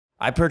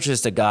I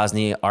purchased a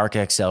Gosney Arc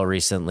XL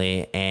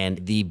recently,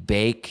 and the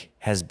bake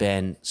has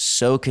been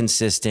so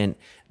consistent.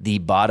 The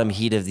bottom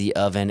heat of the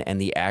oven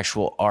and the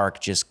actual arc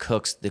just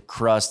cooks the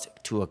crust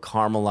to a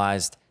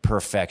caramelized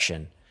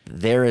perfection.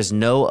 There is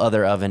no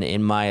other oven,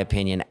 in my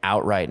opinion,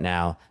 out right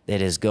now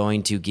that is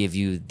going to give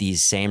you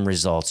these same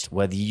results.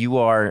 Whether you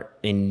are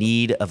in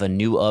need of a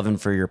new oven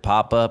for your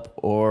pop-up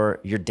or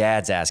your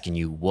dad's asking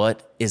you,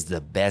 what is the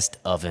best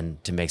oven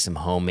to make some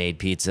homemade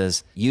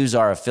pizzas? Use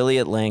our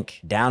affiliate link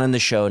down in the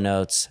show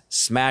notes.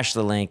 Smash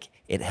the link.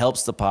 It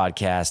helps the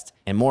podcast.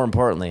 And more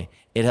importantly,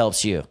 it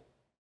helps you.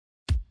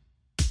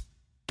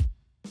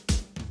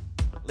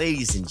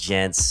 Ladies and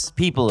gents,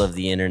 people of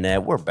the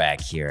internet, we're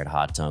back here at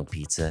Hot Tongue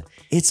Pizza.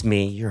 It's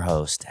me, your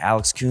host,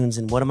 Alex Koons,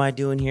 and what am I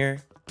doing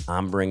here?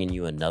 I'm bringing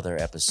you another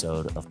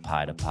episode of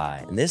Pie to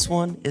Pie, and this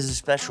one is a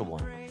special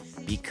one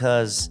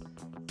because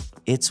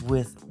it's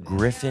with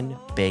Griffin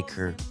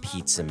Baker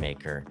Pizza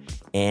Maker,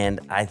 and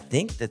I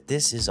think that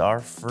this is our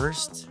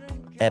first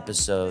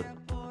episode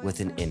with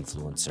an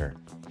influencer.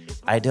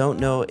 I don't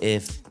know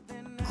if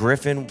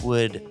Griffin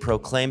would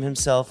proclaim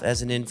himself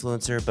as an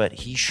influencer, but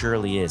he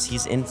surely is.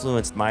 He's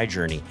influenced my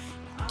journey.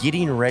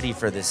 Getting ready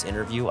for this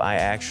interview, I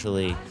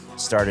actually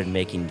started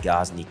making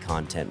Gosney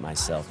content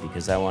myself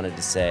because I wanted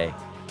to say,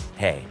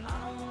 hey,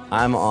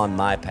 I'm on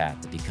my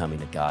path to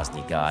becoming a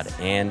Gosney god,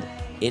 and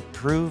it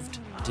proved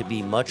to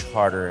be much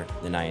harder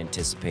than I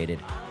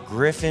anticipated.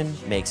 Griffin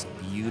makes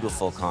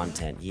beautiful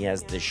content. He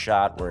has this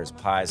shot where his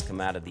pies come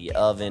out of the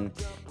oven.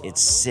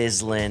 It's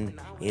sizzling,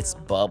 it's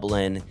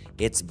bubbling,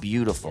 it's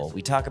beautiful.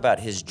 We talk about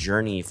his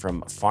journey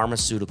from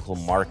pharmaceutical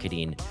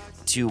marketing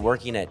to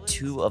working at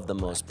two of the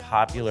most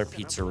popular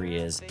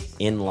pizzerias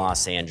in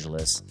Los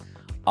Angeles,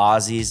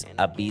 Ozzy's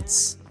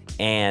Abits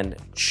and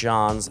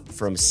Sean's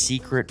from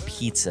Secret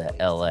Pizza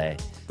LA.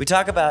 We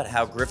talk about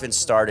how Griffin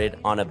started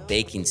on a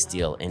baking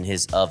steel in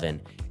his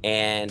oven.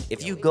 And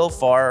if you go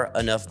far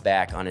enough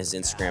back on his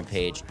Instagram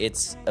page,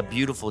 it's a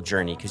beautiful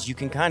journey because you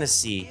can kind of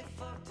see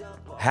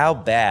how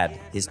bad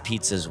his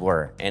pizzas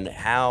were and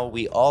how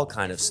we all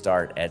kind of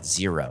start at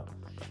zero.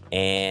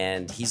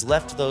 And he's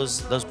left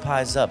those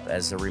pies up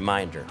as a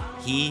reminder.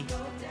 He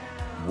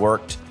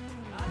worked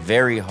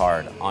very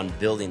hard on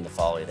building the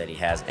following that he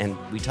has. And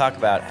we talk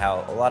about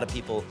how a lot of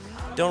people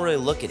don't really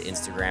look at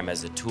Instagram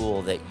as a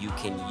tool that you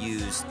can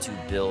use to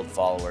build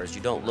followers.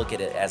 You don't look at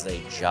it as a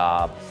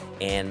job.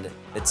 And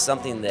it's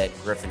something that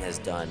Griffin has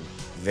done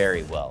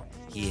very well.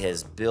 He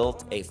has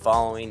built a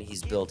following.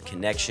 He's built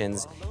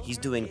connections. He's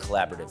doing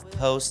collaborative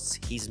posts.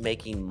 He's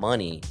making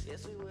money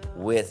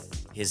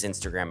with his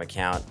Instagram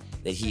account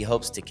that he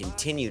hopes to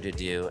continue to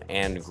do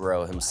and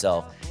grow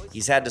himself.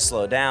 He's had to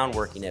slow down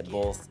working at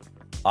both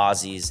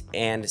Ozzy's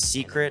and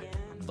Secret,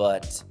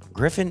 but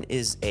Griffin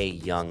is a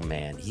young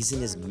man. He's in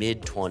his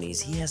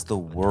mid-20s. He has the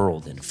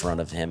world in front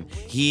of him.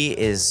 He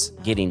is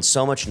getting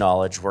so much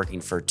knowledge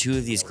working for two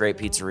of these great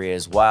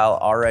pizzerias while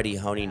already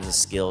honing his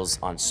skills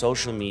on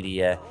social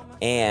media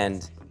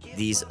and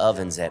these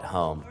ovens at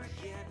home.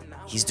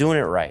 He's doing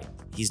it right.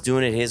 He's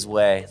doing it his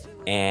way,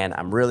 and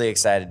I'm really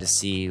excited to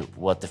see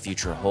what the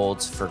future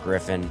holds for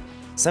Griffin.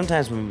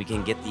 Sometimes when we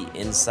can get the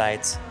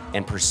insights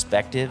and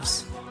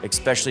perspectives,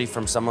 especially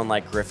from someone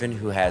like Griffin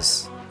who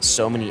has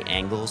so many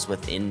angles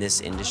within this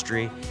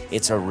industry,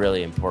 it's a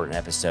really important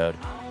episode.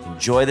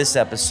 Enjoy this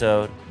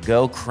episode.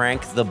 Go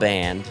crank the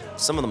band,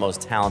 some of the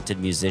most talented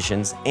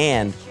musicians.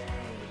 And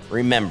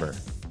remember,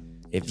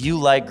 if you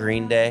like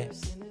Green Day,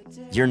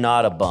 you're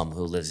not a bum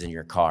who lives in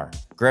your car.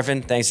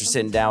 Griffin, thanks for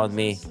sitting down with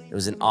me. It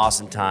was an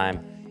awesome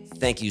time.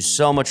 Thank you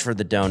so much for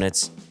the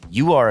donuts.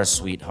 You are a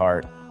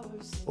sweetheart.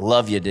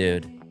 Love you,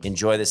 dude.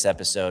 Enjoy this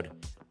episode.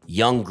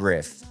 Young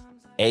Griff,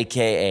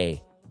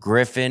 AKA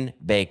Griffin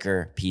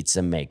Baker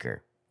Pizza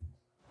Maker.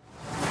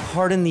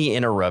 Pardon the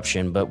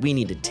interruption, but we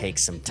need to take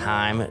some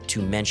time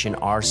to mention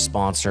our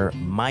sponsor,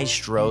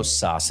 Maestro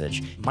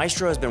Sausage.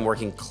 Maestro has been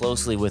working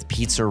closely with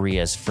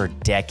pizzerias for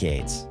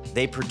decades.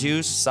 They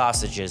produce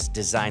sausages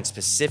designed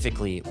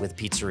specifically with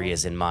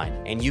pizzerias in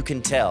mind, and you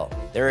can tell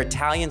their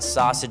Italian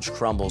sausage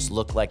crumbles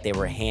look like they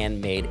were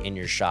handmade in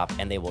your shop,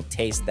 and they will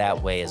taste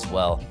that way as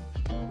well.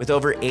 With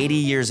over 80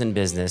 years in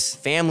business,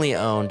 family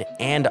owned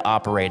and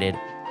operated,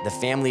 the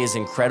family is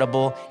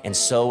incredible, and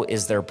so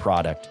is their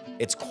product.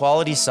 It's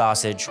quality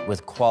sausage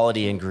with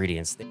quality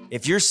ingredients.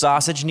 If your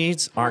sausage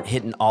needs aren't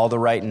hitting all the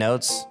right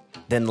notes,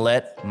 then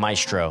let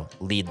Maestro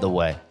lead the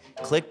way.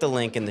 Click the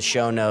link in the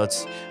show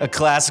notes. A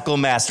classical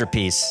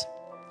masterpiece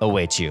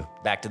awaits you.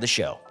 Back to the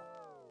show.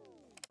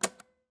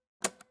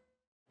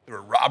 There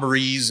were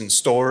robberies in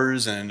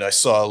stores, and I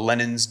saw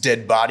Lenin's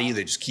dead body.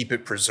 They just keep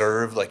it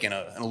preserved, like in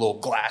a little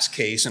glass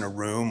case in a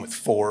room with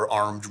 4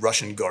 armed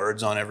Russian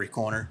guards on every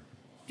corner.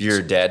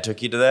 Your dad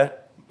took you to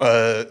that?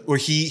 Well,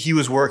 he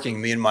was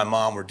working. Me and my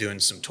mom were doing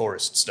some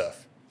tourist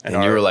stuff. And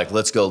you were like,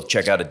 let's go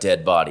check out a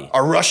dead body.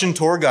 Our Russian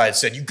tour guide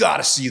said, you got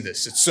to see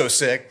this. It's so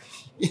sick.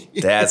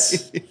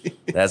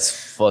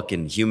 That's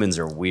fucking, humans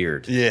are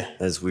weird. Yeah.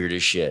 That's weird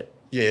as shit.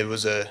 Yeah, it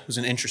was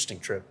an interesting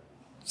trip.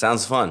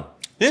 Sounds fun.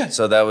 Yeah.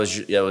 So that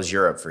was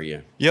Europe for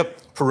you.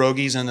 Yep.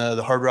 Pierogies and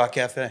the Hard Rock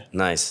Cafe.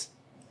 Nice.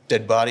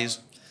 Dead bodies.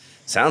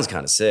 Sounds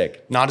kind of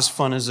sick. Not as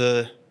fun as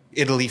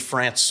Italy,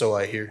 France, so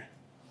I hear.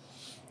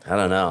 I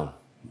don't know.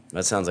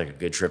 That sounds like a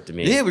good trip to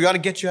me. Yeah, we got to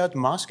get you out to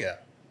Moscow.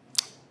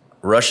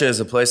 Russia is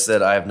a place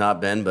that I have not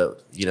been,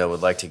 but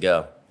would like to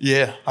go.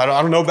 Yeah, I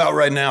don't know about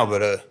right now,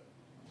 but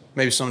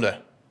maybe someday.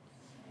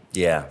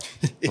 Yeah.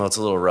 Well, it's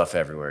a little rough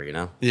everywhere,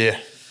 Yeah.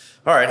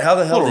 All right. How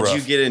the hell did Little you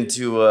rough. get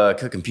into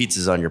cooking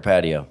pizzas on your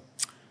patio?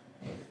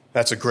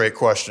 That's a great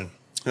question.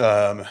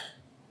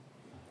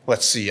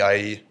 Let's see.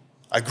 I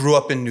grew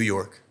up in New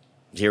York.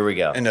 Here we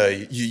go. And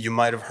you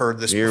might have heard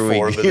this Here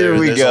before, we- but here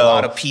we there's go. a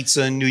lot of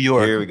pizza in New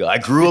York. Here we go. I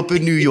grew up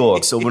in New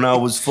York, so when I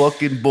was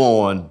fucking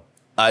born,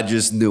 I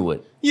just knew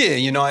it. Yeah,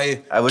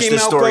 I wish came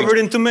this out story- covered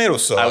in tomato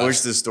sauce. I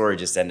wish this story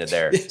just ended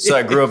there. So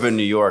I grew up in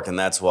New York, and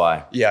that's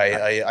why. Yeah,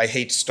 I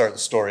hate to start the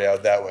story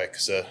out that way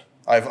because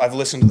I've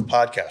listened to the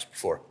podcast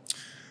before,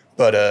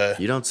 but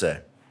You don't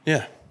say.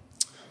 yeah.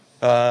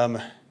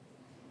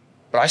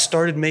 But I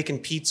started making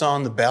pizza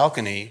on the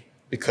balcony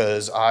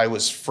because I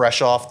was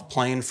fresh off the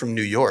plane from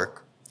New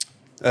York,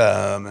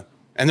 and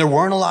there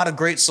weren't a lot of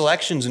great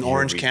selections in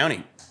Orange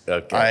County.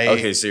 Okay.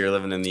 Okay, so you're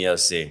living in the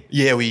OC.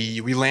 Yeah,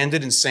 we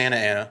landed in Santa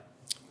Ana.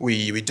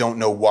 We don't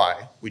know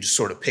why. We just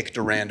sort of picked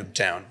a random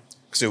town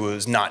because it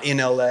was not in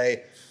LA,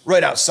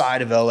 right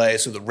outside of LA,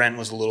 so the rent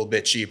was a little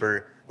bit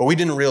cheaper. But we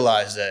didn't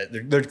realize that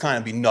there'd kind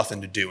of be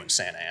nothing to do in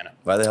Santa Ana.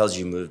 Why the hell did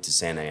you move to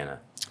Santa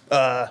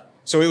Ana?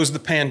 So it was the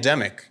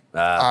pandemic.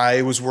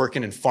 I was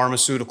working in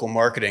pharmaceutical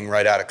marketing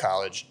right out of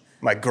college.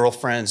 My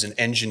girlfriend's an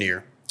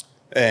engineer.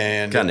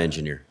 And Kind of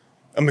engineer.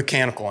 a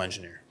mechanical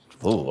engineer.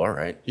 Oh, all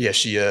right. Yeah,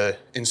 she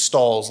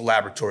installs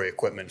laboratory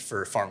equipment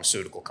for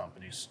pharmaceutical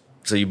companies.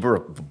 So you were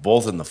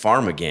both in the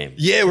pharma game.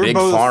 Yeah, we're Big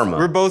both pharma.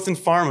 We're both in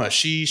pharma.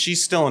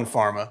 She's still in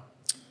pharma.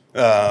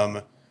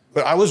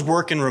 But I was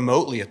working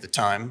remotely at the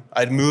time.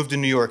 I'd moved to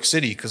New York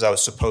City because I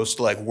was supposed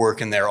to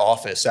work in their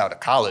office out of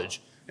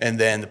college. And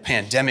then the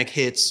pandemic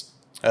hits.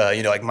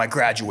 My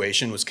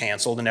graduation was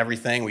canceled and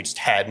everything. We just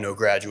had no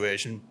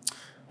graduation.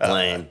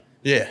 Lame.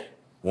 Yeah.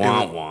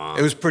 Wah, wah.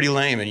 It was pretty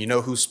lame. And you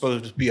know who's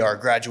supposed to be our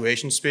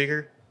graduation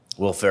speaker?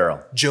 Will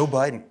Ferrell. Joe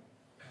Biden.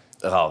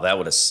 Oh, that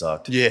would have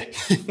sucked. Yeah.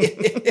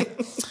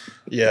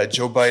 Yeah,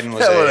 Joe Biden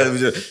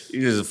was He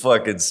just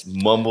fucking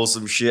mumble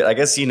some shit. I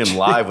guess seeing him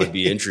live would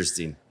be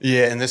interesting.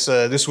 Yeah, and this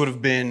would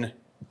have been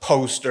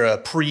post or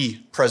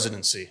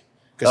pre-presidency.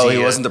 Oh, he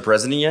wasn't the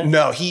president yet?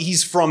 No,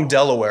 he's from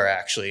Delaware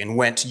actually, and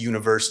went to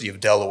University of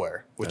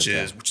Delaware, which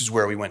Okay. is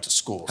where we went to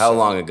school. How So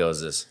long ago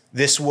is this?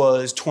 This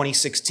was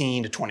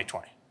 2016 to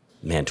 2020.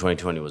 Man,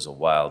 2020 was a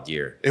wild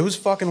year. It was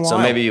fucking wild. So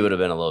maybe you would have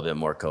been a little bit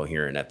more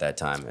coherent at that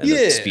time, and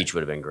Yeah. the speech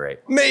would have been great.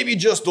 maybe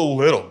just a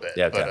little bit.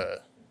 Yeah, okay.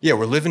 But yeah,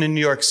 we're living in New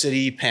York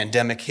City.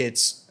 Pandemic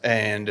hits,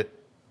 and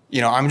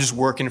I'm just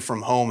working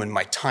from home in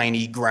my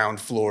tiny ground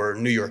floor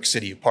New York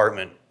City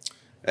apartment,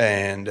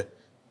 and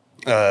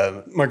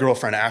my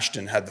girlfriend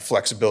Ashton had the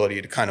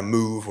flexibility to kind of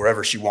move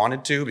wherever she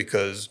wanted to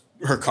because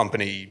her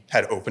company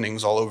had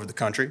openings all over the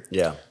country.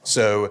 Yeah.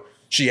 So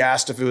she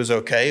asked if it was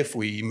okay if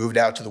we moved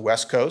out to the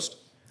West Coast.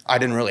 I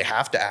didn't really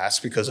have to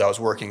ask because I was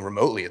working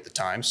remotely at the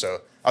time.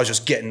 So I was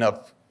just getting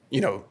up,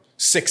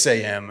 6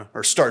 a.m.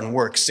 or starting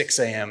work 6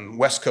 a.m.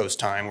 West Coast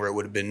time where it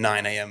would have been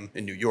 9 a.m.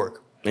 in New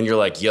York. And you're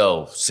like,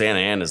 yo, Santa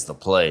Ana's the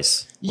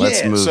place.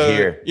 Let's Yeah, move so,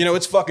 here.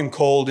 It's fucking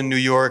cold in New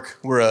York.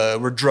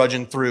 We're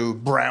drudging through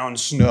brown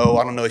snow.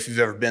 I don't know if you've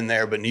ever been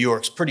there, but New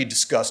York's pretty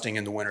disgusting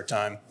in the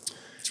wintertime.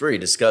 It's very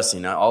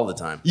disgusting, not all the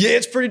time. Yeah,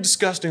 it's pretty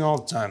disgusting all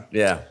the time.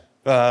 Yeah.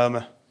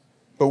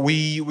 But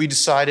we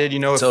decided,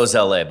 So is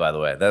LA, by the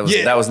way.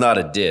 Yeah. That was not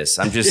a diss.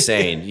 I'm just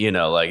saying,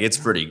 it's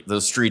pretty,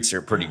 those streets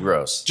are pretty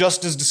gross.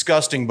 just as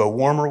disgusting, but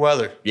warmer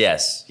weather.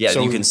 Yes. Yeah,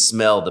 So you we- can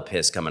smell the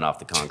piss coming off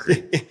the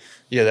concrete.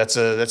 Yeah,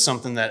 that's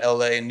something that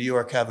LA and New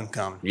York have in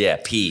common. Yeah,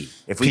 pee.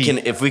 If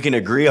Pee. we can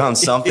agree on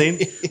something,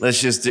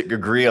 let's just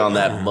agree on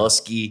that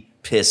musky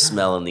piss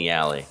smell in the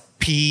alley.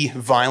 Pee,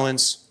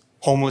 violence,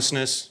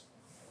 homelessness.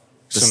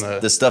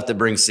 The stuff that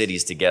brings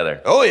cities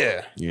together. Oh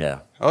yeah,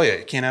 Yeah, oh yeah.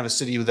 You can't have a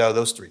city without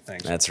those three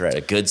things. that's right.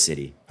 A good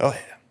city. Oh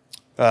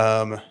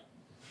yeah.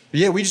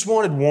 Yeah, we just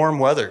wanted warm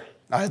weather.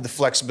 I had the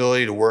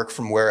flexibility to work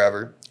from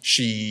wherever.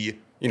 She,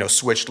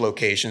 switched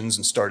locations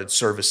and started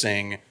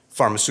servicing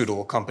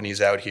pharmaceutical companies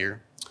out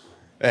here.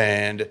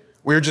 And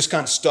we were just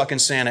kind of stuck in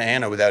Santa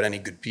Ana without any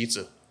good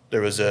pizza.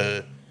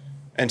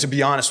 And to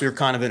be honest, we were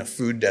kind of in a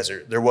food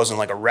desert. There wasn't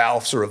like a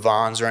Ralph's or a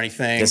Vons or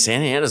anything. Yeah,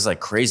 Santa Ana's like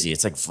crazy.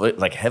 It's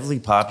like heavily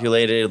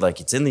populated. Like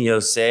it's in the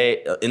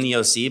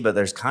OC, but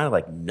there's kind of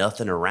like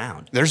nothing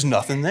around. There's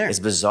nothing there. It's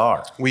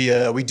bizarre. We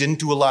didn't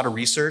do a lot of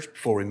research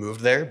before we moved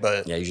there,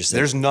 but Yeah, you just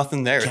there's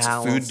nothing there. It's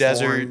a food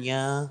desert.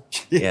 California.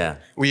 Yeah.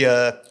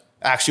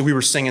 We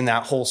were singing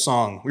that whole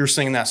song. We were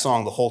singing that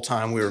song the whole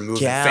time we were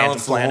moving to Phantom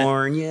Planet.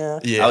 California.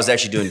 Yeah. I was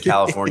actually doing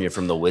California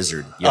from The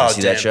Wizard. You ever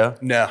see damn. that show?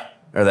 No.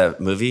 Or that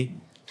movie?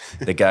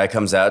 The guy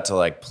comes out to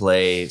like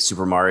play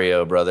Super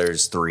Mario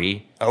Brothers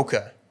 3,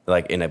 Okay.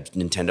 like in a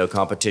Nintendo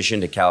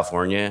competition to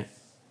California.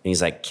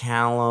 he's like,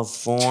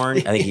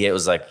 California. I think he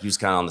was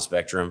kind of on the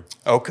spectrum.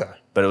 Okay.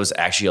 But it was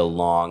actually a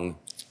long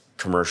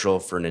commercial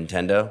for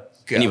Nintendo.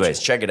 Gotcha. Anyways,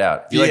 check it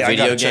out. If you like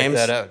video games check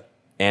that out.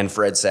 and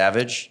Fred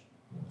Savage.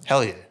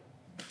 Hell yeah.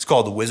 It's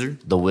called The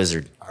Wizard. The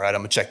Wizard. All right,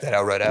 I'm going to check that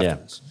out right after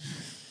this.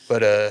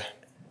 But,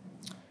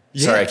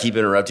 yeah. Sorry, I keep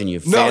interrupting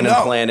you. Phantom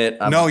Planet.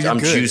 I'm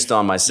good. juiced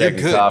on my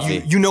second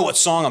coffee. You know what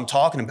song I'm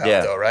talking about,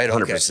 though, right?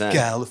 100%. Okay.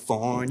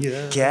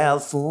 California.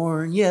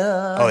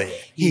 California. Oh, yeah.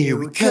 Here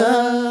we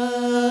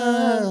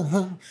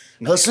come.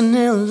 Hustling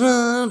down the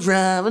road,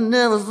 driving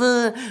down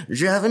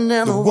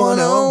the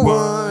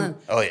 101.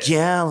 Oh, yeah.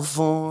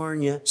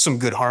 California. Some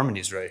good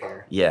harmonies right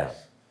here. Yeah.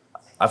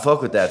 I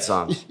fuck with that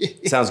song.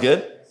 Sounds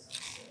good?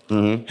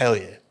 Mm-hmm. Hell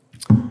yeah.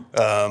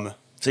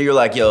 So you're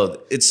like,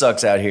 yo, it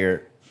sucks out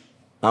here.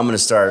 I'm going to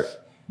start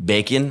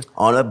baking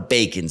on a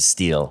bacon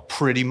steel.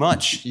 Pretty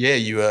much. Yeah,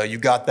 you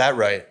got that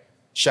right.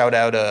 Shout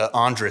out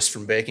Andres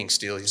from Baking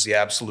Steel. He's the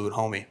absolute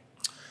homie.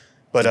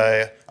 But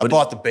I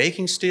bought the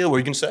baking steel. What were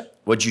you going to say?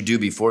 What'd you do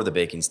before the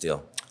baking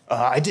steel?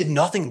 I did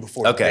nothing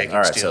before the baking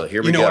all right, steel. so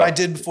here we go. You know what I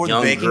did before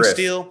Young the baking Griff.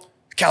 steel?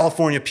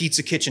 California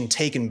Pizza Kitchen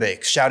Take and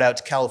Bake. Shout out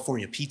to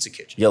California Pizza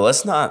Kitchen. Yo,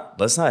 let's not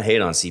hate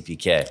on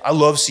CPK. I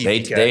love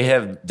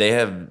CPK.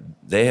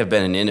 They have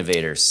been an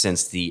innovator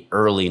since the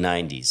early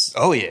 90s.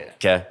 Oh yeah.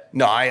 Okay.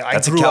 No,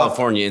 That's a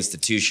California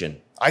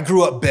institution. I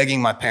grew up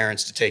begging my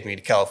parents to take me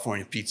to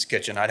California Pizza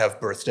Kitchen. I'd have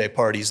birthday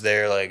parties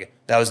there. Like,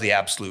 that was the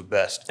absolute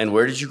best. And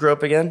where did you grow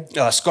up again?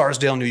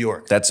 Scarsdale, New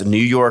York. That's a New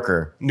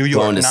Yorker. New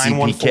York, going to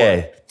 914.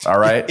 CPK. All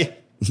right.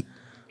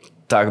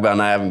 Talk about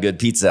not having good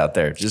pizza out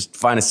there. Just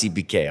find a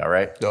CPK. All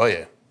right. Oh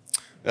yeah.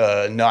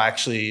 No,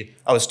 actually,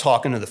 I was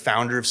talking to the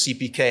founder of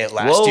CPK at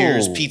last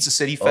year's Pizza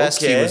City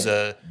Fest. Okay. He was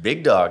a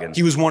big dogging.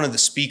 He was one of the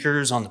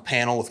speakers on the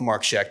panel with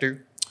Mark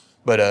Schechter.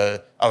 But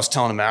I was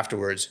telling him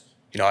afterwards,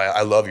 you know,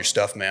 I love your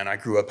stuff, man. I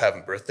grew up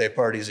having birthday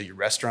parties at your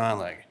restaurant.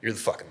 Like, you're the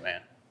fucking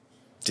man.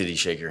 Did he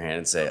shake your hand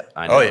and say,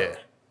 I know? Oh, yeah.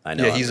 I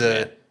know.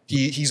 Yeah,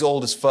 he's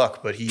old as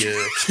fuck, but he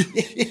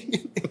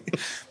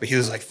but he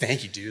was like,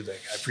 thank you, dude.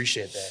 Like, I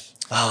appreciate that.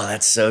 Oh,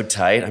 that's so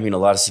tight. I mean, a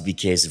lot of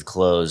CPKs have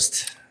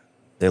closed.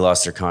 They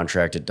lost their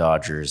contract at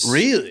Dodgers.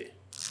 Really?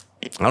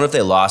 I don't know if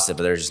they lost it,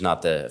 but they're just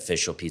not the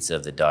official pizza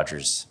of the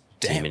Dodgers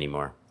team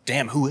anymore.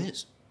 Damn, who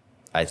is?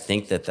 I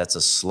think that's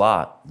a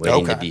slot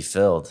waiting to be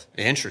filled.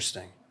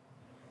 Interesting.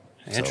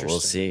 So we'll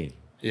see.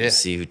 Yeah. We'll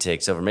see who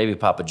takes over. Maybe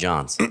Papa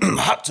John's.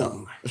 Hot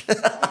tongue.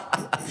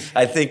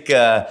 I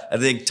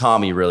think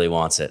Tommy really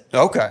wants it.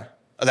 Okay.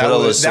 That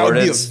would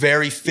be a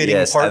very fitting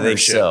partnership. I think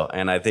so.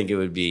 And I think it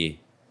would be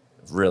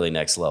really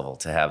next level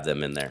to have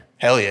them in there.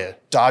 Hell yeah.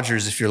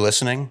 Dodgers, if you're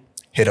listening,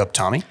 hit up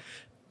Tommy.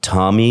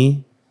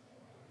 Tommy,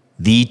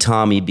 the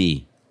Tommy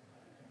B.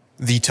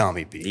 The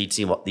Tommy B.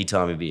 The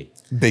Tommy B.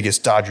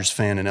 Biggest Dodgers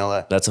fan in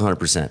LA. That's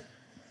 100%.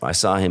 I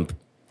saw him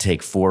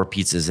take 4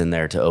 pizzas in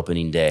there to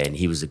opening day, and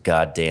he was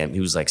he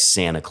was like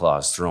Santa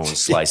Claus throwing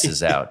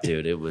slices out,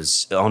 dude. It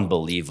was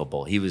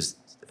unbelievable.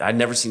 I'd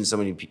never seen so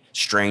many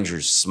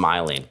strangers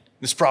smiling.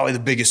 It's probably the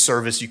biggest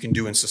service you can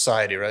do in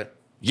society, right?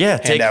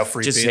 Yeah. Hand out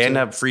free pizza. Hand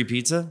out free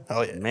pizza?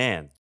 Oh, yeah.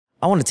 Man.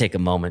 I want to take a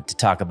moment to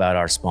talk about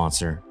our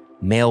sponsor,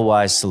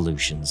 MailWise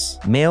Solutions.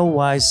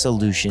 MailWise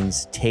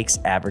Solutions takes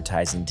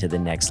advertising to the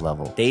next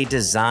level. They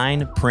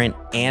design, print,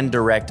 and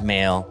direct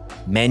mail,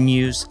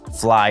 menus,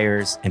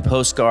 flyers, and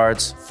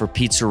postcards for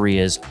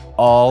pizzerias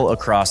all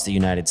across the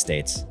United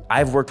States.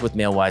 I've worked with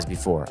MailWise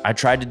before. I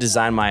tried to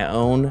design my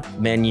own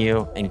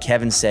menu, and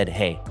Kevin said,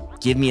 hey,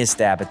 give me a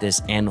stab at this,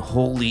 and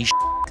holy shit.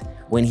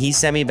 When he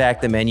sent me back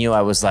the menu,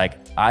 I was like,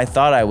 I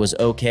thought I was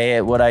okay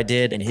at what I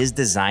did, and his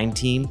design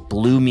team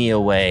blew me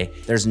away.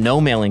 There's no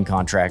mailing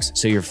contracts,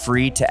 so you're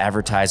free to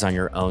advertise on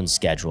your own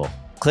schedule.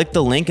 Click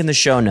the link in the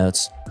show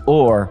notes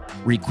or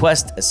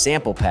request a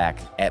sample pack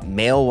at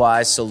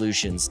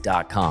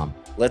mailwisesolutions.com.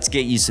 Let's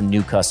get you some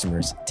new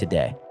customers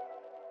today.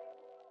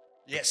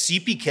 Yeah,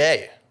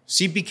 CPK.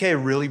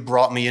 CPK really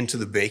brought me into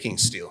the baking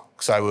steel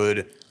because I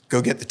would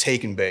go get the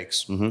take and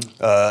bakes,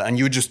 and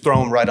you would just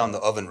throw them right on the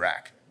oven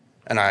rack.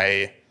 And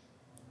I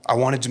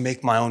wanted to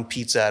make my own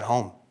pizza at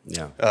home.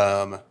 Yeah.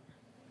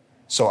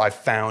 So I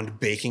found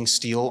Baking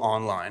Steel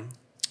online.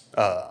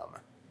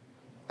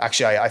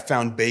 Actually, I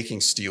found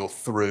Baking Steel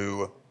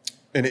through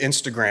an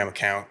Instagram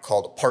account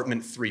called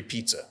Apartment 3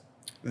 Pizza.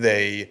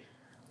 They're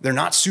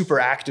not super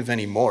active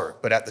anymore,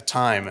 but at the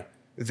time,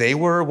 they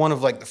were one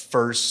of like the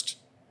first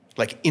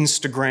like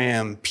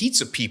Instagram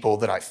pizza people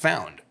that I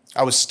found.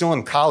 I was still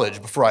in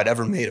college before I'd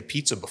ever made a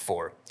pizza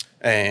before.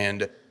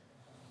 And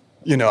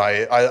you know,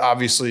 I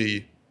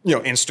obviously, you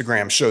know,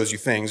 Instagram shows you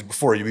things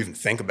before you even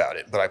think about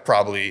it, but I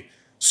probably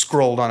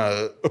scrolled on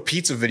a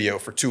pizza video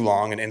for too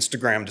long, and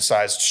Instagram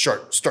decides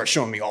to start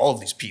showing me all of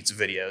these pizza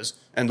videos.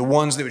 And the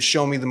ones that would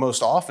show me the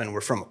most often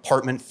were from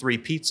Apartment 3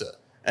 Pizza.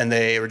 And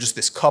they were just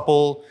this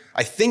couple,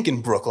 I think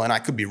in Brooklyn, I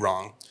could be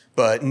wrong,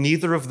 but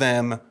neither of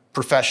them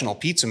professional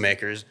pizza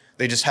makers.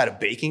 They just had a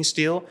baking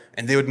steel,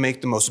 and they would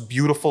make the most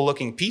beautiful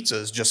looking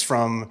pizzas just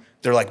from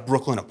their like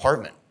Brooklyn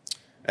apartment.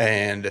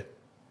 And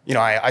you know,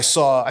 I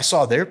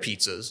saw their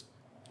pizzas,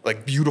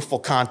 like beautiful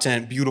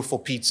content, beautiful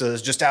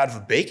pizzas just out of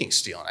a baking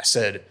steel. And I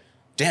said,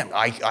 damn,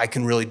 I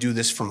can really do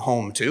this from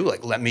home too.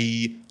 Like, let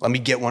me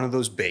get one of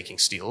those baking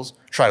steels,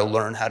 try to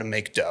learn how to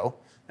make dough.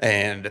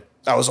 And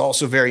I was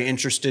also very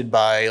interested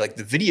by like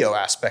the video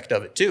aspect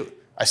of it too.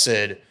 I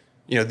said,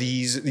 you know,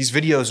 these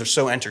videos are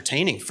so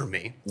entertaining for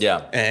me.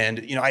 Yeah.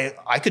 And, you know,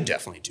 I could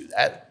definitely do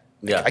that.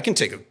 Like, Yeah. I can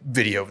take a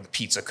video of the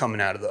pizza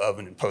coming out of the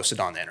oven and post it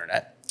on the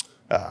internet.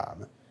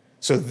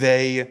 So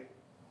they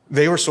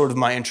were sort of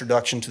my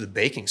introduction to the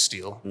baking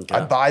steel. Okay.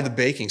 I buy the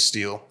baking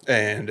steel,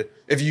 and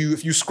if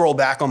you scroll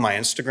back on my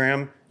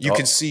Instagram, you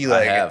can see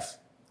like, I have.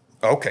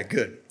 okay,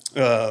 good.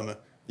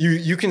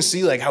 You can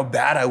see like how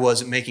bad I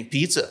was at making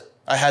pizza.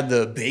 I had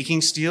the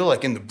baking steel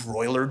like in the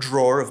broiler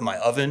drawer of my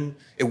oven.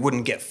 It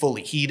wouldn't get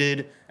fully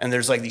heated, and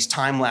there's like these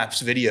time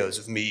lapse videos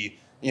of me,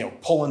 you know,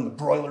 pulling the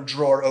broiler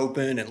drawer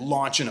open and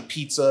launching a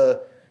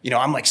pizza. You know,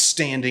 I'm like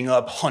standing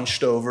up,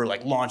 hunched over,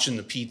 like launching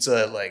the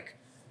pizza, like,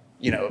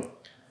 you know,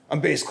 I'm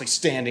basically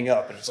standing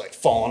up and it's like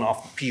falling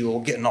off the peel,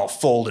 getting all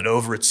folded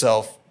over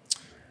itself.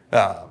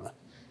 But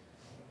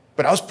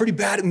I was pretty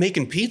bad at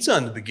making pizza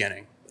in the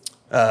beginning.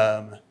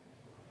 And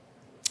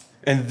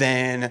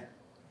then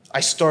I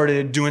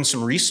started doing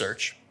some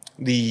research.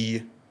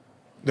 The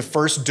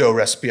first dough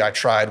recipe I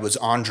tried was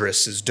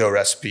Andres's dough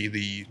recipe,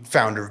 the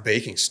founder of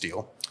Baking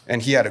Steel.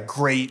 And he had a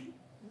great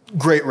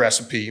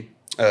recipe,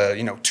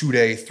 you know,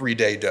 2-day,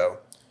 3-day dough.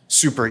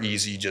 Super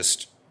easy,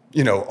 just,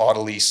 you know,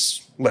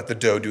 autolyse, let the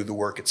dough do the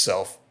work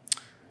itself.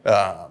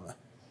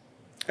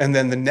 And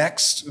then the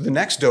next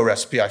dough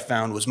recipe I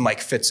found was Mike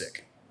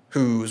Fitzik,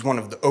 who's one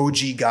of the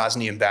OG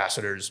Ghazni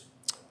ambassadors.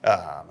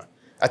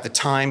 At the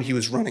time, he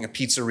was running a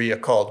pizzeria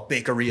called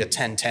Bakeria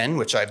 1010,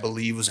 which I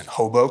believe was in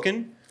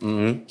Hoboken.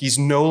 Mm-hmm. He's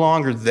no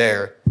longer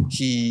there.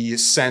 He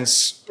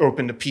since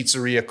opened a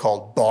pizzeria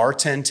called Bar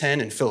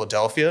 1010 in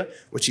Philadelphia,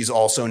 which he's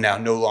also now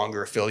no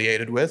longer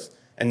affiliated with,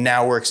 and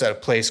now works at a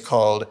place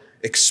called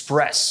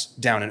Express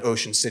down in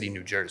Ocean City,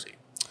 New Jersey.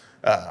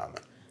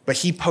 But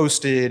he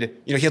posted,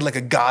 you know, he had like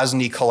a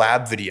Ghazni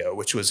collab video,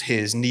 which was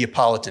his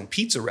Neapolitan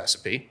pizza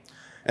recipe.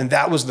 And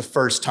that was the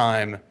first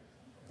time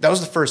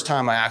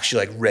I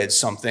actually like read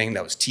something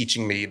that was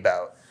teaching me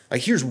about,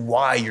 like, here's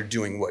why you're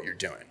doing what you're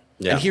doing.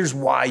 Yeah. And here's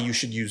why you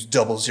should use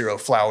 00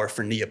 flour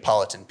for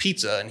Neapolitan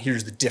pizza. And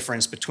here's the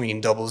difference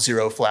between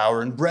 00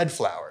 flour and bread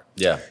flour.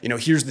 Yeah. You know,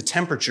 here's the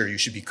temperature you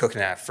should be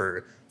cooking at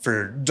for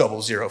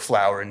 00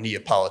 flour and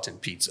Neapolitan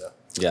pizza.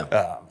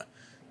 Yeah.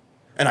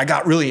 And I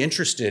got really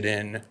interested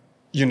in,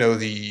 you know,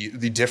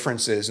 the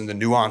differences and the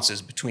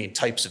nuances between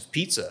types of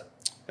pizza.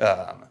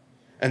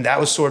 And that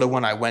was sort of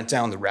when I went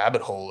down the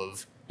rabbit hole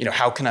of, you know,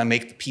 how can I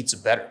make the pizza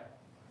better?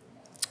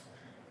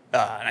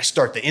 And I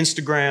start the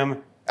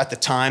Instagram. At the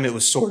time, it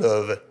was sort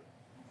of,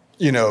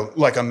 you know,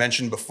 like I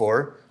mentioned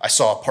before, I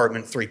saw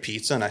Apartment 3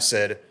 Pizza and I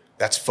said,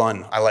 that's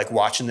fun. I like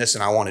watching this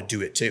and I want to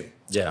do it too.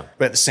 Yeah.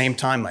 But at the same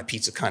time, my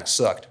pizza kind of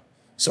sucked.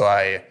 So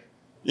I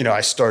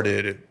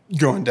started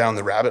going down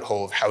the rabbit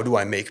hole of how do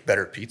I make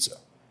better pizza?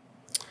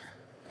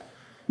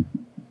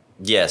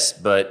 Yes,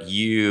 but if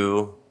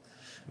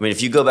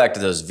you go back to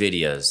those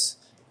videos,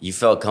 you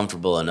felt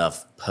comfortable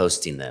enough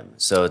posting them.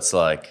 So it's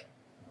like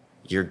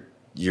you're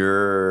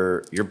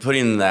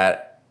putting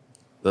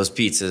those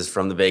pizzas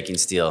from the baking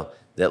steel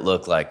that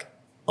look like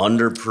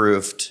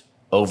underproofed,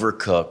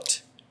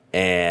 overcooked,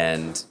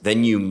 and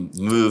then you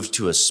move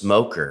to a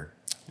smoker.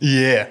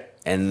 Yeah.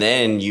 And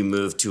then you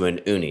move to an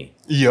uni.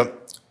 Yep.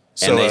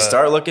 And they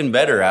start looking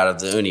better out of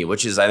the uni,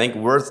 which is, I think,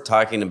 worth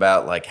talking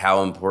about, like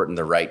how important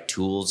the right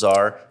tools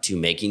are to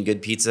making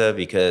good pizza.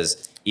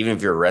 Because even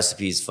if your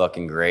recipe's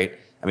fucking great,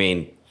 I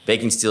mean,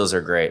 baking steels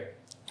are great.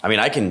 I mean,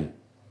 I can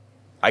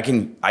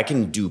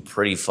do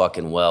pretty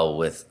fucking well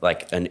with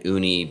like an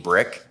uni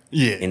brick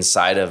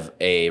inside of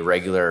a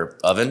regular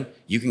oven.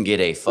 You can get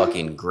a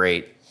fucking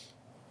great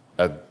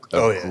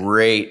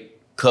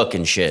cook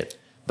and shit.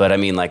 But I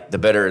mean, like, the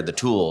better the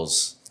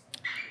tools,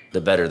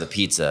 the better the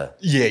pizza.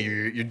 Yeah,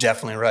 you're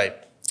definitely right.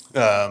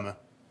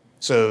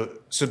 So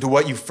to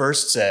what you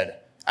first said,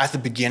 at the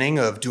beginning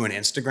of doing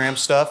Instagram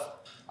stuff,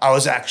 I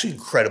was actually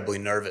incredibly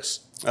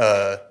nervous.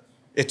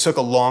 It took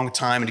a long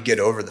time to get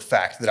over the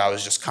fact that I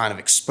was just kind of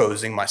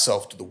exposing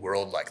myself to the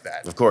world like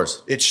that. Of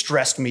course. It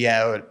stressed me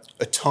out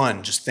a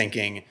ton just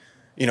thinking,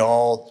 you know,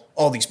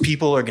 all these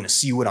people are going to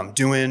see what I'm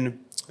doing.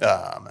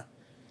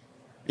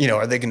 You know,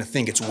 are they going to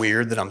think it's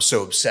weird that I'm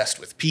so obsessed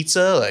with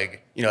pizza?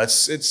 Like, you know,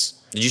 it's.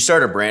 Did you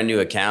start a brand new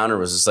account, or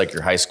was this like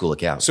your high school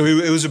account? So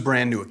it was a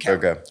brand new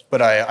account. Okay.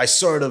 But I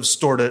sort of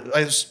started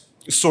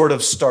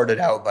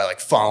out by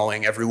like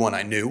following everyone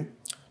I knew,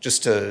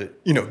 just to,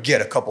 you know,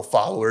 get a couple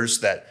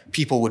followers that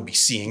people would be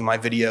seeing my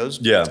videos.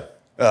 Yeah.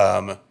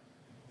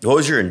 What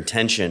was your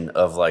intention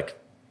of like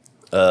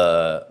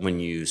when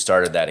you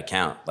started that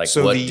account? Like,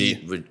 so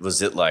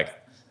was it like,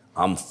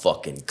 I'm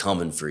fucking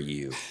coming for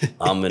you.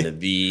 I'm going to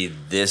be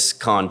this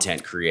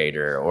content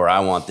creator, or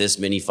I want this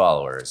many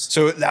followers.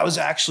 So that was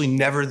actually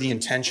never the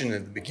intention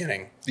at the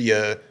beginning.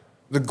 The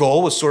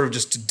goal was sort of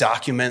just to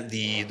document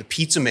the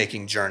pizza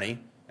making journey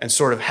and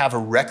sort of have a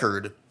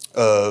record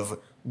of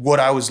what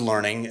I was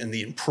learning and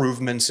the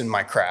improvements in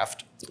my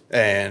craft.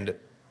 And,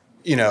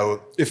 you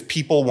know, if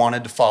people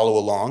wanted to follow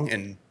along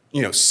and,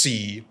 you know,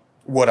 see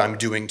what I'm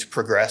doing to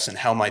progress and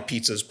how my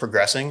pizza is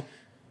progressing,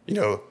 you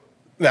know,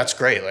 that's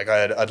great. Like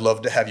I'd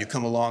love to have you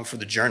come along for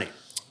the journey.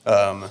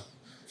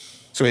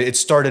 So it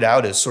started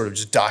out as sort of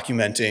just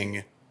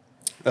documenting,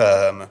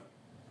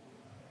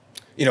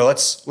 you know,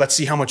 let's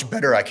see how much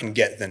better I can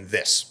get than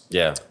this.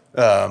 Yeah.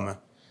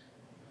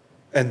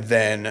 And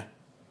then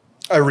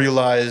I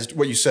realized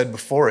what you said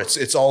before.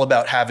 It's all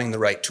about having the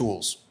right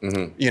tools.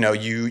 Mm-hmm. You know,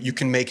 you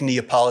can make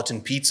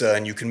Neapolitan pizza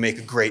and you can make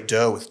a great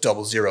dough with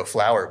 00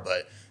 flour,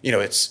 but you know,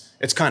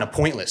 it's kind of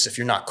pointless if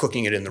you're not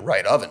cooking it in the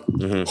right oven.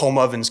 Mm-hmm. Home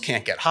ovens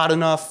can't get hot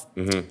enough.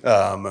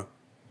 Mm-hmm.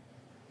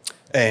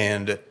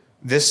 And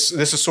this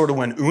is sort of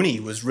when uni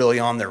was really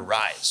on their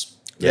rise.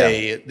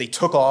 Yeah. They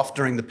took off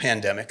during the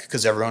pandemic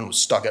because everyone was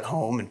stuck at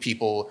home and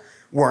people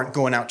weren't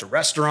going out to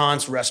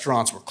restaurants.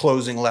 Restaurants were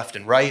closing left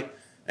and right.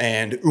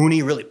 And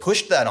uni really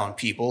pushed that on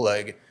people.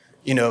 Like,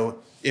 you know,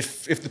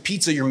 if the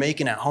pizza you're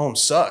making at home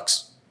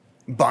sucks,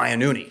 buy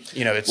an uni.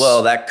 You know,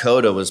 well, that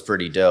Coda was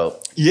pretty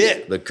dope.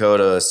 Yeah. The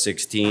Coda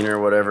 16 or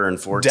whatever and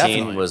 14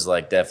 Definitely. was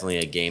like definitely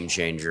a game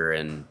changer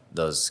in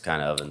those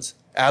kind of ovens.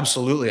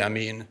 Absolutely. I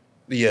mean,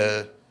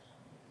 the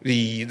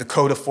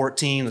Coda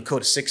 14, the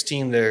Coda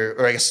 16,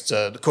 or I guess it's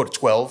the Coda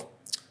 12.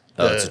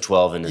 It's a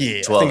 12 and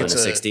a 12 and a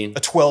 16. A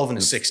 12 and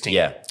a 16.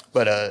 Yeah.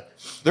 But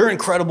they're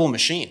incredible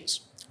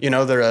machines. You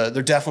know,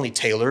 they're definitely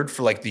tailored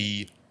for like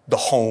the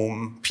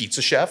home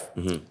pizza chef.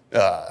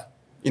 Mm-hmm.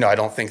 You know, I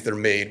don't think they're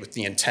made with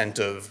the intent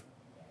of,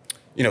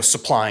 you know,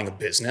 supplying a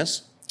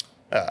business.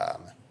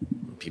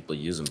 People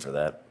use them for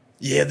that.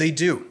 Yeah, they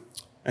do.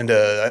 And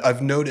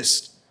I've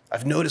noticed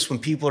when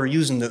people are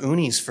using the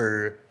unis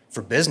for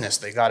business,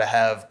 they got to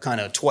have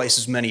kind of twice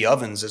as many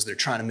ovens as they're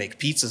trying to make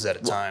pizzas at a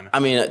time. I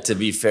mean, to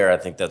be fair, I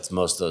think that's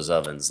most of those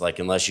ovens. Like,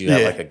 unless you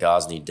have like a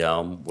Gosney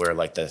dome where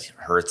like the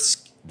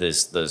hearths, the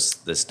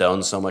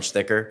stone's so much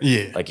thicker.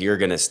 Yeah. Like, you're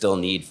gonna still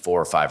need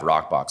 4 or 5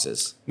 rock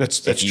boxes.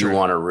 That's if you true.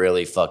 want to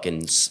really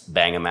fucking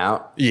bang them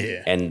out.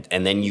 Yeah. And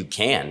then you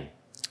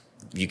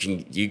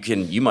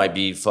might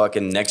be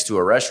fucking next to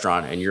a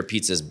restaurant and your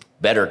pizza's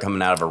better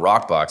coming out of a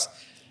rock box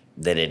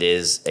than it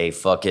is a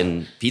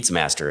fucking pizza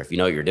master if you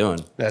know what you're doing.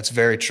 That's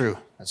very true.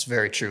 That's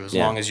very true. As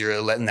long as you're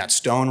letting that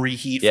stone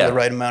reheat for the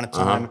right amount of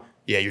time. Uh-huh.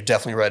 Yeah, you're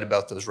definitely right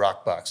about those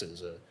rock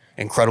boxes.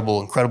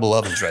 Incredible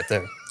ovens right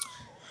there.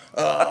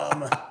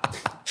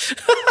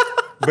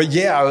 But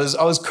yeah, I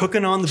was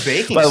cooking on the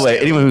baking. By the way,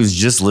 stand. anyone who's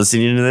just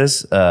listening to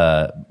this,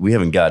 we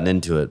haven't gotten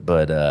into it,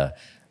 but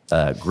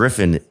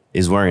Griffin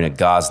is wearing a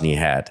Gosney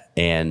hat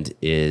and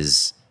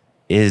is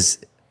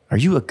are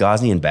you a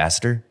Gosney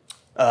ambassador?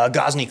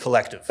 Gosney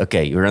Collective.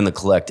 Okay, you're in the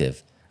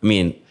collective. I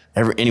mean,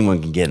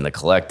 anyone can get in the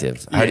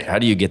collective. How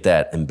do you get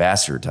that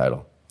ambassador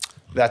title?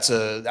 That's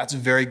a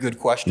very good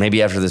question.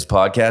 Maybe after this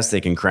podcast,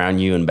 they can crown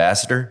you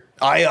ambassador.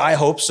 I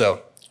hope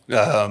so.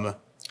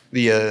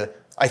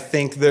 I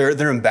think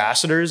they're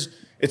ambassadors.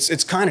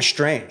 It's kind of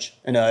strange,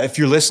 and if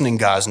you're listening,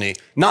 Gosney,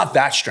 not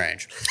that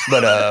strange,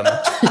 but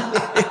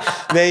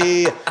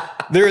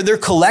their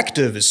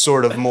collective is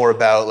sort of more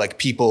about like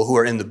people who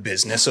are in the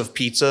business of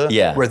pizza.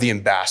 Yeah. Where the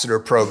ambassador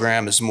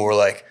program is more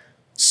like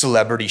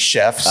celebrity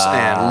chefs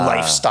and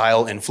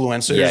lifestyle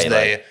influencers.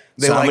 Yeah,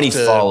 so how many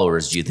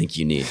followers do you think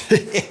you need?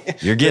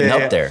 You're getting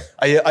up there.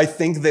 I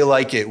think they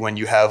like it when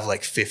you have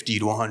like 50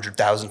 to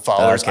 100,000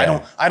 followers.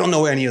 Okay. I don't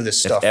know any of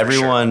this stuff. If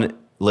everyone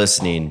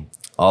listening,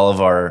 all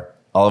of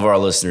our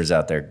listeners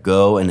out there,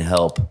 go and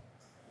help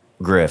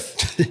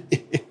Griff.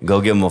 Go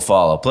give him a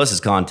follow. Plus,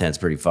 his content's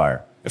pretty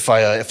fire. If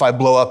I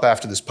blow up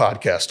after this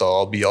podcast,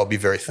 I'll be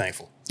very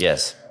thankful.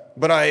 Yes.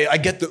 But I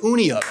get the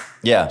uni up.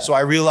 Yeah. So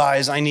I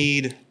realize I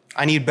need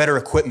better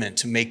equipment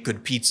to make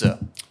good pizza.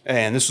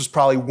 And this was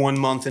probably 1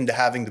 month into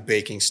having the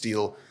baking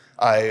steel.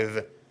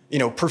 I've,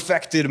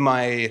 perfected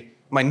my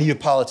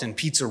Neapolitan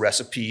pizza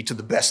recipe to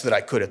the best that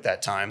I could at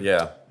that time.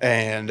 Yeah.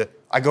 And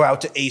I go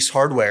out to Ace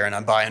Hardware and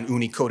I buy an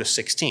Uni Coda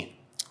 16.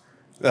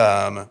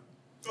 I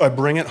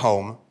bring it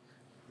home,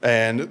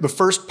 and the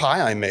first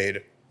pie I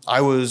made,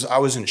 I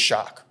was in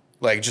shock.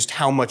 Like just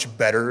how much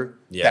better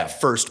that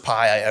first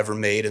pie I ever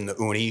made in the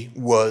Uni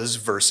was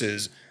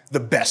versus the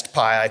best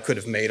pie I could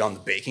have made on the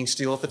baking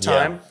steel at the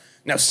time. Yeah.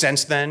 Now,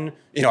 since then,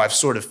 I've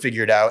sort of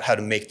figured out how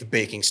to make the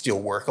baking steel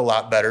work a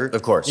lot better.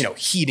 Of course.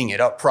 Heating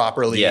it up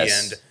properly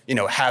and,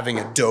 having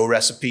a dough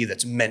recipe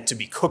that's meant to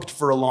be cooked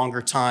for a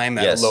a time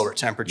at a lower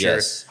temperature.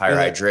 Yes, higher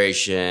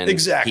hydration.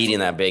 Exactly. Heating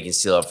that baking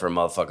steel up for a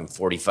motherfucking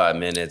 45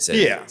 minutes.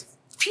 And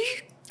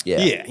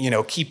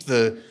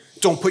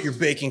don't put your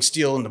baking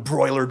steel in the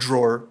broiler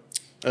drawer.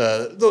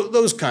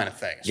 Those kind of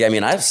things. Yeah, I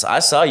mean, I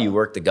saw you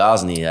work the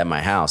Gosney at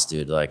my house,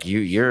 dude. Like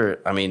you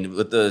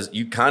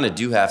kind of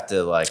do have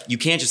to you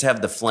can't just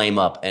have the flame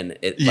up and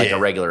like a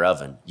regular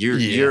oven.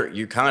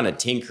 You're kind of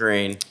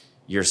tinkering.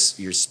 You're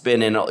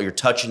spinning. You're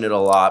touching it a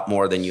lot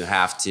more than you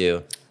have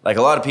to. Like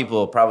a lot of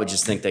people probably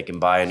just think they can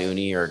buy an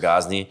Uni or a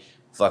Gosney,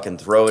 fucking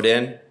throw it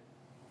in,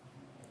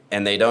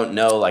 and they don't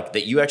know like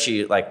that you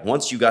actually like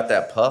once you got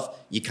that puff,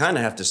 you kind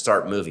of have to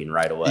start moving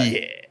right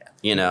away. Yeah.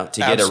 You know, to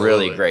get a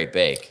really great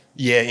bake.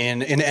 Yeah,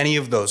 in any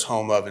of those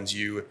home ovens,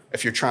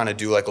 if you're trying to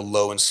do like a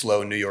low and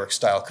slow New York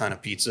style kind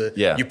of pizza,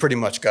 you pretty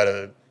much got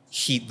to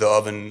heat the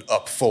oven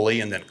up fully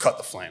and then cut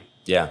the flame.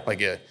 Yeah. Like,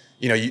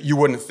 you know, you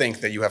wouldn't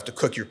think that you have to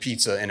cook your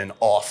pizza in an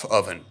off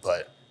oven,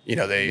 but you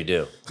know, you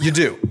do. You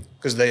do.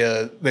 Because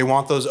they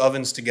want those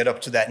ovens to get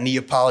up to that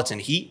Neapolitan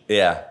heat.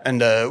 Yeah.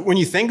 And when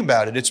you think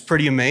about it, it's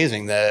pretty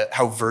amazing that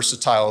how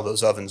versatile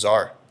those ovens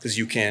are. Because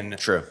you can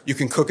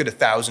cook at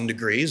 1,000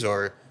 degrees,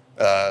 or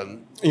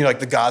you know, like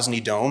the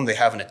Ghazni Dome, they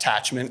have an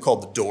attachment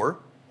called the door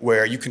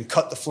where you can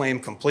cut the flame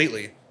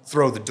completely,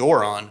 throw the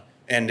door on,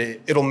 and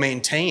it'll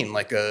maintain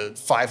like a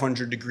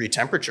 500 degree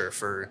temperature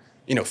for,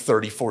 you know,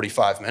 30,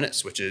 45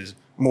 minutes, which is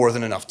more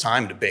than enough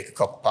time to bake a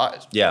couple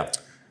pies. Yeah.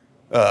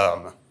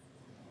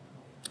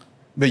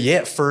 But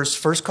yeah,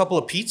 first couple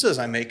of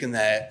pizzas I make in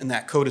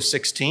that code of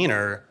 16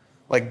 are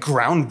like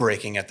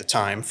groundbreaking at the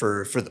time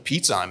for the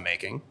pizza I'm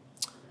making.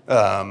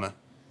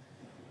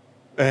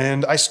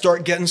 And I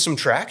start getting some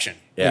traction.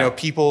 Yeah. You know,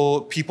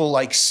 people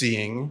like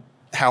seeing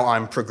how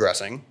I'm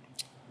progressing.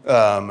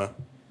 And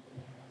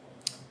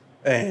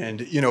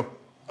you know,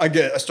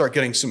 I start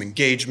getting some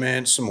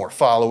engagement, some more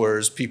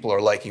followers. People are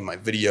liking my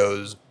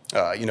videos.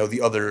 You know, the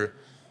other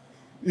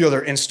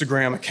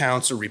Instagram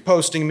accounts are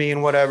reposting me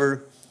and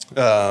whatever.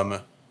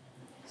 But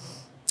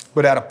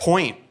at a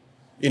point,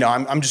 you know,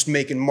 I'm just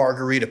making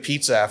margarita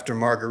pizza after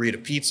margarita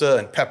pizza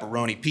and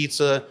pepperoni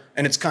pizza,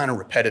 and it's kind of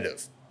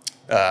repetitive.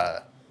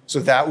 So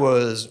that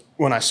was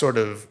when I sort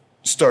of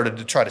started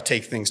to try to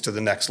take things to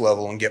the next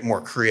level and get more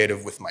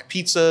creative with my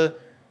pizza,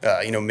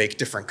 you know, make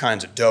different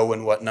kinds of dough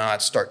and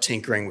whatnot, start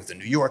tinkering with the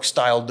New York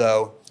style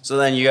dough. So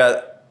then you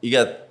got,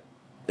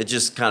 it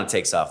just kind of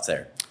takes off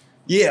there.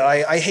 Yeah,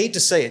 I hate to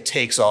say it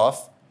takes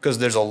off because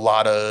there's a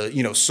lot of,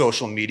 you know,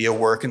 social media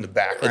work in the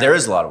background. There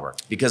is a lot of work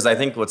because I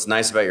think what's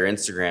nice about your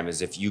Instagram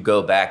is if you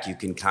go back, you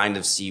can kind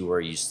of see where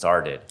you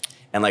started.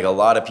 And like a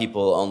lot of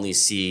people only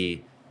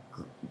see,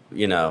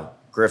 you know,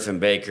 Griffin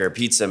Baker,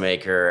 pizza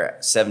maker,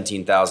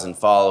 17,000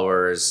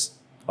 followers,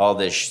 all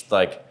this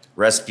like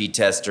recipe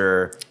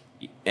tester,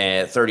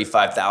 and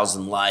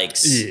 35,000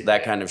 likes,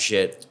 that kind of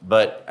shit.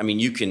 But I mean,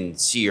 you can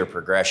see your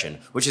progression,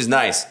 which is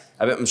nice.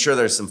 I'm sure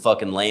there's some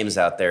fucking lames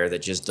out there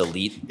that just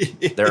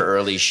delete their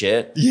early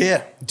shit.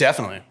 Yeah,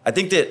 definitely. I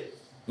think that,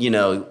 you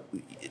know,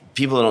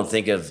 people don't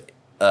think of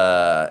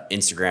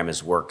Instagram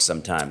as work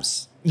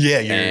sometimes. Yeah,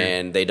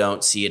 and they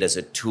don't see it as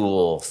a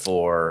tool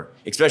for,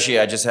 especially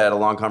I just had a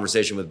long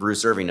conversation with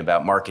Bruce Irving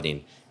about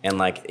marketing, and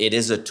like it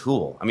is a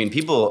tool. I mean,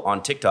 people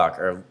on TikTok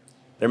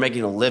they're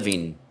making a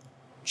living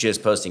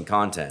just posting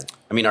content.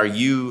 I mean, do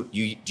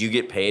you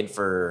get paid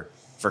for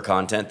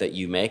content that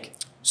you make?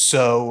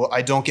 So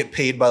I don't get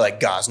paid by like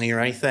Ghazni or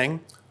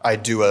anything. I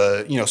do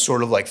you know,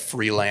 sort of like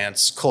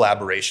freelance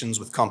collaborations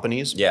with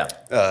companies. Yeah.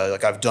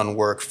 Like I've done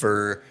work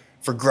for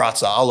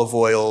Grazia olive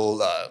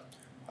oil.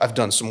 I've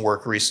done some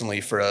work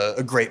recently for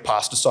a great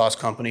pasta sauce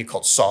company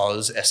called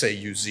Sauz,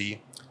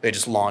 S-A-U-Z. They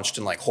just launched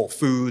in like Whole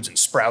Foods and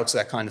Sprouts,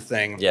 that kind of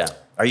thing. Yeah.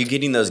 Are you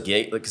getting those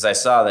gigs? Because I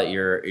saw that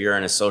you're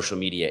in a social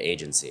media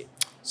agency.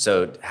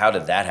 So how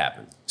did that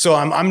happen? So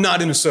I'm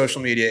not in a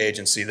social media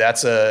agency.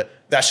 That's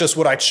just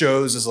what I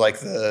chose as like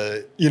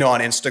the, you know, on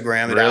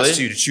Instagram it asks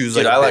you to choose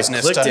like a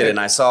business type. I clicked it and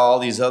I saw all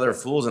these other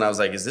fools and I was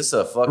like, is this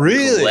a fucking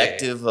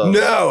collective of,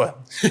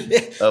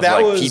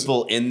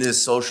 people in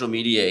this social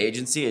media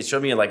agency? It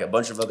showed me like a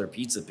bunch of other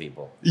pizza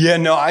people. Yeah,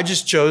 no, I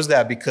just chose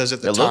that because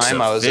at the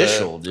time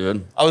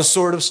I was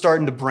sort of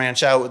starting to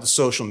branch out with the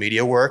social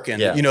media work,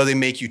 and you know, they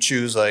make you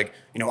choose like,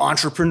 you know,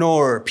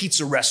 entrepreneur,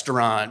 pizza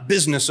restaurant,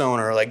 business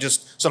owner, like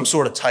just some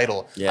sort of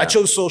title. Yeah. I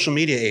chose social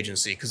media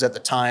agency because at the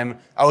time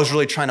I was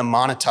really trying to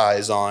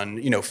monetize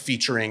on, you know,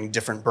 featuring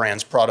different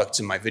brands' products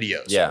in my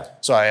videos. Yeah.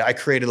 So I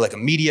created like a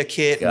media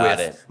kit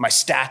with my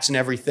stats and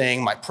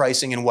everything, my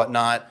pricing and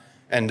whatnot.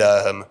 And,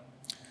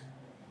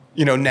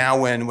 you know, now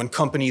when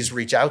companies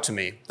reach out to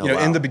me, you know,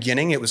 in the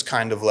beginning, it was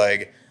kind of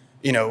like,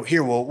 you know,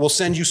 here, we'll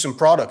send you some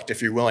product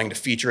if you're willing to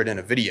feature it in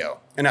a video.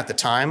 And at the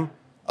time,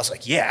 I was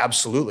like, yeah,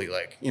 absolutely.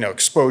 Like, you know,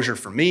 exposure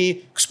for me,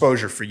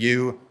 exposure for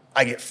you.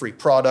 I get free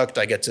product.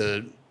 I get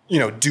to, you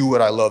know, do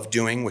what I love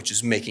doing, which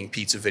is making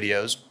pizza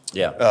videos.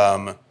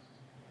 Yeah.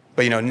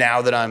 But, you know,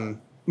 now that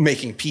I'm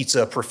making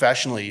pizza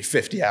professionally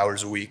 50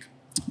 hours a week,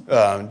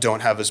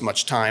 don't have as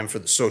much time for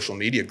the social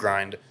media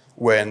grind.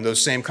 When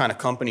those same kind of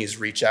companies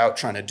reach out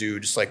trying to do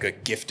just like a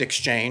gift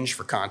exchange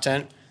for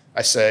content,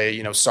 I say,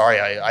 you know, sorry,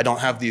 I don't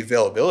have the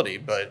availability,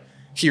 but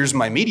here's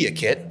my media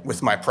kit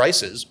with my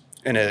prices.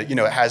 And, you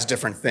know, it has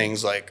different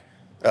things like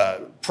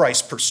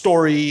price per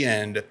story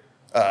and,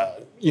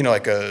 you know,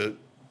 like a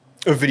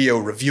video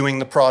reviewing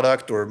the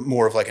product, or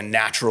more of like a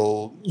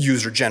natural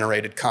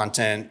user-generated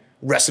content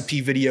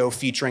recipe video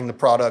featuring the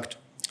product.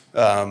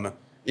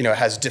 You know, it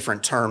has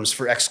different terms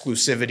for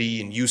exclusivity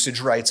and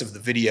usage rights of the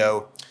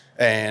video.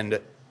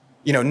 And,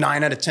 you know,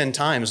 9 out of 10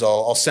 times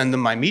I'll send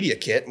them my media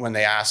kit when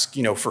they ask,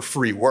 you know, for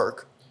free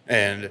work.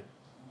 And,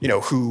 you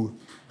know, who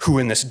who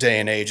in this day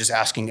and age is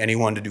asking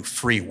anyone to do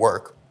free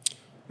work.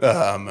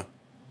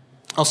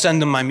 I'll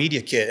send them my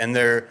media kit, and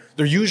they're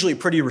usually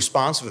pretty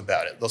responsive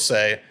about it. They'll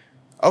say,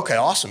 okay,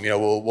 awesome.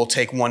 We'll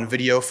take one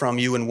video from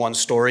you and one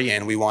story,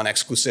 and we want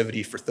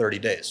exclusivity for 30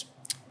 days.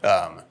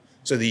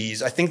 So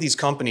I think these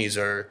companies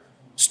are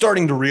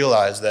starting to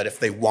realize that if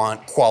they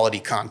want quality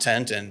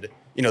content and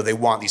they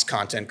want these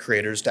content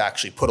creators to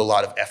actually put a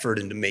lot of effort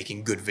into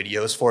making good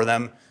videos for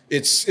them,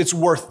 it's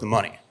worth the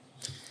money.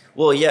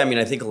 Well, yeah, I mean,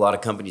 I think a lot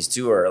of companies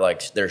too are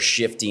like, they're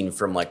shifting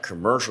from like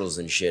commercials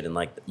and shit, and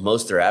like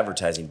most of their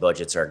advertising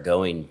budgets are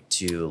going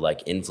to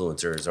like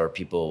influencers or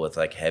people with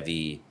like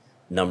heavy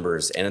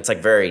numbers, and it's like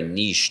very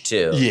niche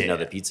too. Yeah.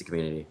 The pizza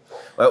community.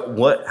 At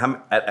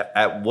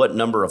what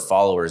number of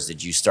followers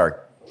did you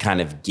start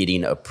kind of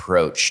getting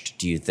approached?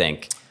 Do you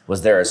think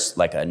was there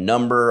a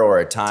number or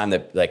a time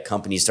that like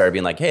companies started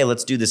being like, hey,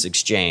 let's do this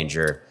exchange,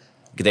 or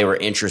they were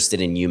interested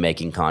in you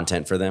making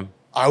content for them?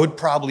 I would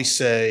probably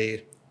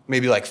say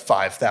maybe like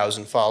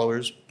 5,000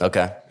 followers.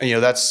 Okay.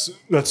 And that's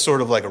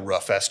sort of like a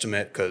rough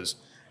estimate, because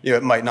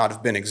it might not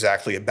have been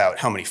exactly about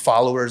how many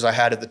followers I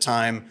had at the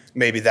time.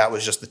 Maybe that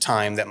was just the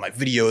time that my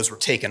videos were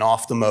taken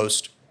off the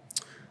most.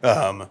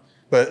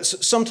 But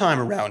sometime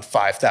around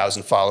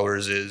 5,000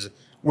 followers is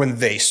when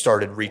they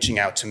started reaching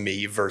out to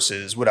me,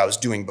 versus what I was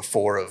doing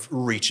before of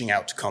reaching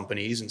out to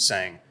companies and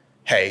saying,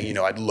 hey,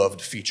 I'd love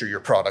to feature your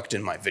product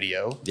in my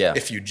video. Yeah.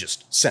 If you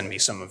just send me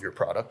some of your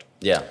product.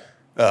 Yeah.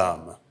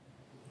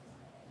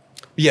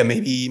 Yeah,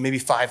 maybe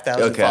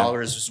 5,000 Okay.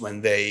 followers is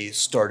when they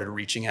started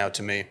reaching out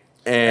to me.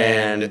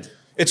 And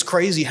it's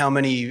crazy how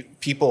many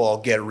people I'll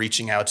get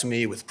reaching out to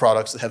me with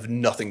products that have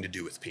nothing to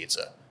do with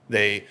pizza.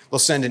 They'll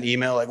send an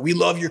email like, we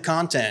love your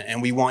content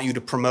and we want you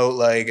to promote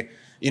like,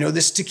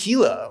 this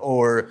tequila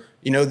or,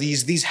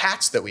 these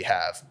hats that we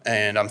have.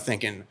 And I'm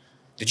thinking,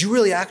 did you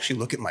really actually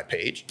look at my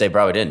page? they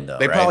probably didn't though,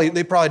 They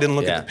right? probably didn't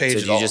look Yeah. at the page So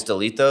at do all. you just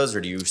delete those, or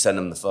do you send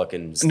them the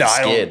fucking No,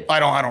 skid? I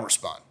don't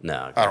respond.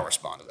 No, okay. I don't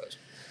respond to those.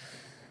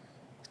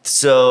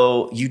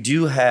 So you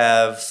do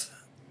have,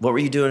 what were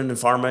you doing in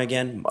pharma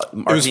again? It was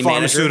Marketing manager?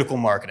 pharmaceutical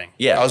marketing.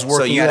 Yeah. I was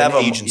working at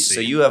an agency.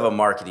 So you have a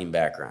marketing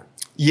background.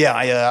 Yeah,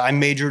 I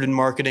majored in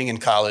marketing in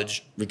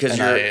college. Because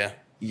and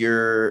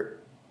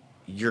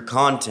your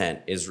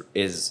content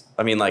is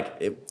I mean, like,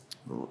 it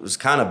was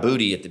kind of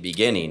booty at the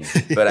beginning,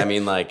 but I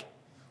mean, like,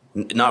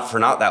 not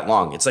that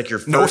long. It's like your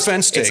first. No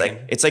offense taken.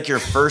 It's like your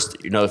first.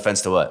 No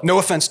offense to what? No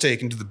offense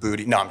taken to the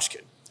booty. No, I'm just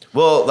kidding.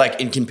 Well, like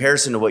in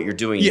comparison to what you're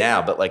doing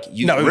now, but like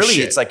you No, it was really,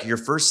 shit. it's like your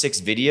first 6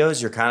 videos,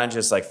 you're kind of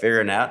just like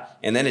figuring out,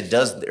 and then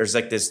there's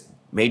like this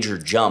major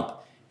jump,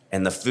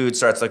 and the food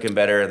starts looking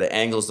better, the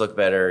angles look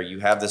better, you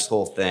have this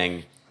whole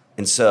thing.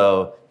 And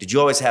so, did you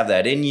always have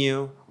that in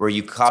you? Were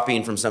you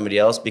copying from somebody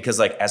else? Because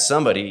like as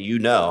somebody,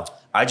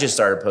 I just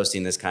started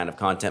posting this kind of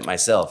content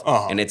myself,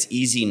 and it's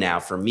easy now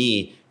for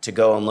me to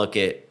go and look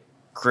at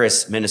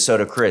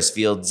Minnesota Chris,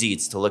 Field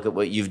Zeets, to look at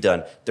what you've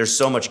done. There's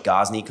so much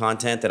Gosney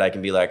content that I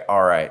can be like,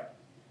 all right,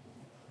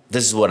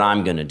 this is what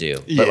I'm going to do.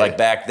 Yeah. But like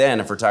back then,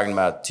 if we're talking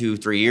about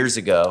 2-3 years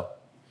ago,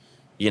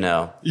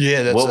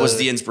 what was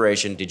the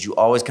inspiration? Did you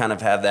always kind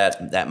of have that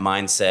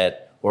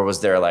mindset, or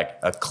was there like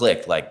a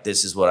click, like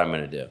this is what I'm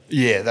going to do?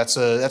 Yeah, that's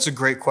a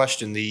great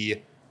question.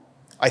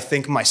 I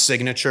think my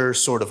signature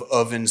sort of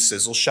oven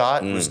sizzle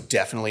shot was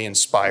definitely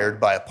inspired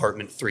by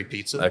Apartment 3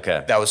 Pizza.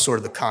 Okay. That was sort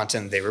of the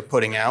content they were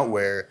putting out,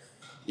 where,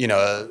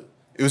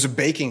 it was a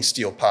baking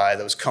steel pie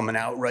that was coming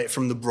out right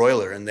from the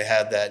broiler, and they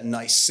had that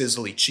nice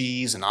sizzly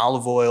cheese and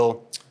olive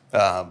oil.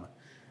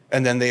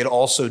 And then they'd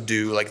also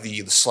do like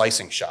the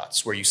slicing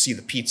shots where you see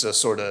the pizza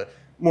sort of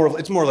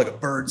it's more like a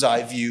bird's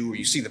eye view, where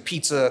you see the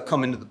pizza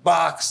come into the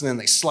box and then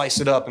they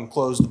slice it up and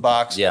close the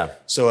box. Yeah.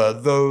 So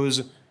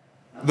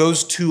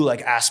those two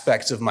like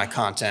aspects of my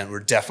content were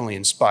definitely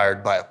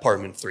inspired by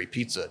Apartment 3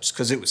 Pizza, just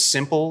because it was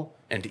simple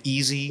and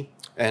easy.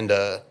 And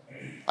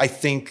I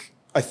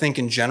think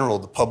in general,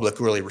 the public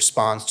really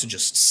responds to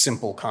just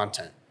simple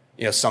content,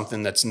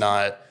 something that's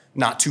not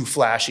too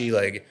flashy.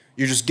 Like,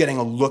 you're just getting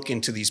a look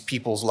into these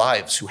people's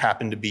lives who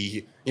happen to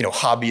be,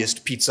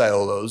 hobbyist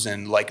pizzaiolos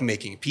and like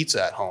making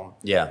pizza at home.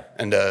 Yeah.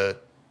 And,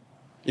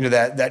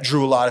 that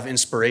drew a lot of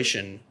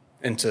inspiration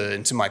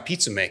into my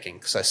pizza making,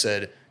 because I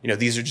said,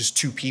 these are just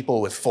 2 people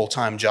with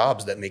full-time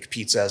jobs that make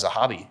pizza as a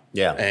hobby.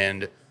 Yeah.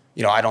 And,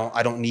 I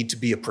don't need to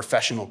be a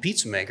professional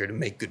pizza maker to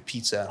make good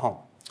pizza at home.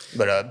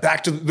 But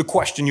back to the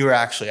question you were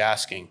actually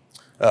asking.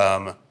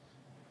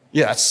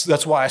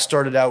 That's why I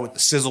started out with the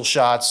sizzle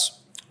shots.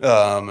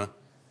 And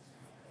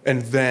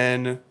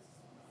then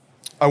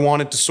I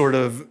wanted to sort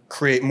of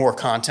create more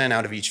content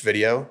out of each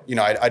video.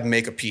 I'd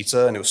make a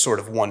pizza and it was sort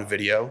of one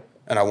video,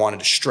 and I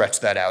wanted to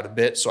stretch that out a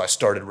bit. So I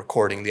started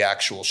recording the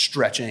actual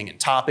stretching and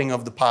topping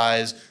of the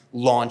pies,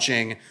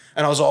 launching.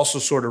 And I was also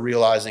sort of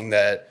realizing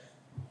that,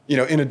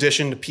 in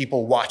addition to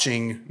people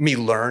watching me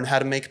learn how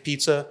to make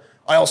pizza,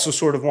 I also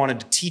sort of wanted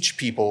to teach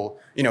people,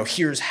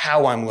 here's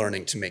how I'm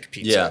learning to make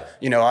pizza.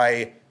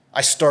 Yeah.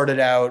 I started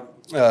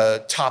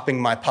out topping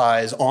my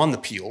pies on the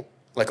peel,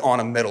 like on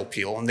a metal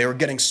peel, and they were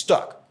getting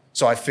stuck.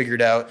 So I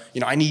figured out,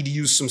 I need to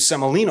use some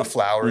semolina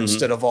flour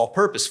instead of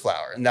all-purpose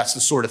flour. And that's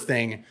the sort of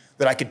thing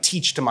that I could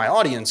teach to my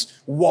audience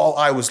while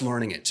I was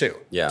learning it too.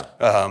 Yeah.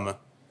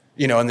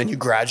 And then you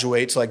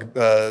graduate to like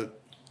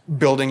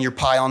building your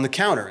pie on the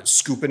counter and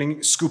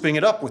scooping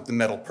it up with the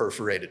metal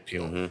perforated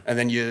peel. And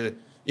then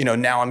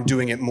now I'm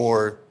doing it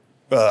more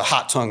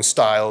hot tongue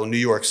style, New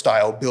York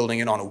style, building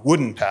it on a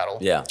wooden paddle.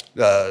 Yeah.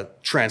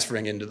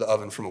 Transferring into the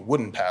oven from a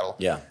wooden paddle.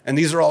 Yeah. And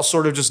these are all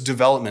sort of just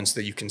developments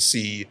that you can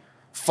see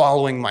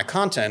following my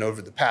content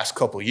over the past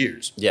couple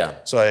years. Yeah.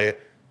 So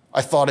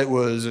I thought it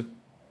was,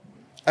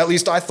 at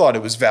least I thought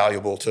it was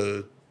valuable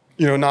to,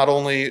 not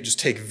only just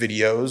take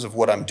videos of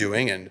what I'm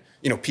doing and,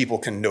 people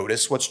can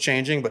notice what's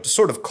changing, but to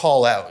sort of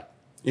call out,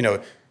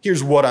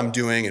 here's what I'm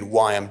doing and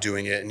why I'm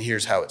doing it, and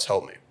here's how it's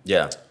helped me.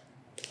 Yeah.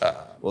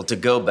 Well, to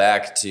go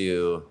back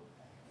to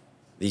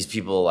these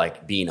people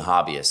like being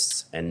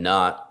hobbyists and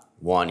not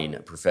wanting a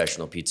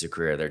professional pizza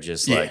career, they're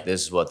just like,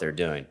 this is what they're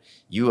doing.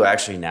 You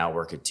actually now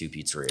work at 2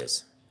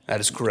 pizzerias.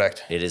 That is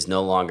correct. It is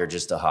no longer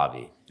just a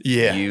hobby.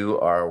 Yeah. You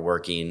are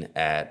working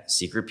at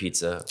Secret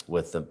Pizza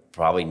with the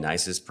probably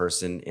nicest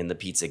person in the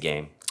pizza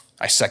game.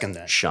 I second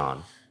that.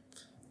 Sean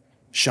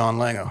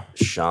Lango.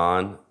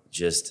 Sean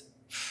just,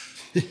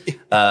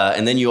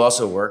 and then you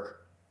also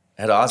work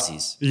at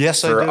Ozzy's.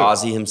 Yes, I do. For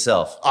Ozzy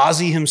himself.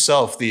 Ozzy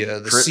himself, the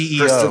CEO.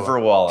 Christopher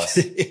Wallace.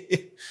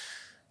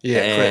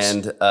 Yeah, Chris.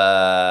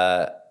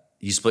 And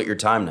you split your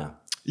time now.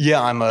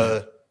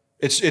 Yeah,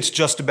 it's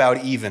just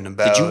about even.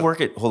 About. Did you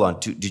work at, hold on,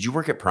 did you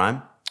work at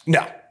Prime?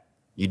 No.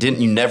 You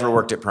didn't, you never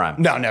worked at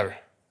Prime? No, never.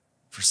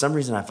 For some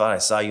reason, I thought I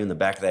saw you in the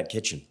back of that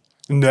kitchen.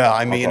 No,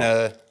 I mean,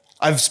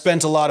 I've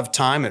spent a lot of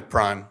time at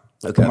Prime.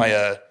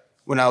 Okay.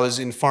 When I was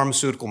in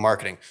pharmaceutical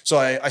marketing. So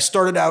I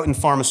started out in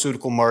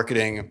pharmaceutical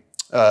marketing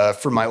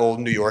for my old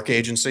New York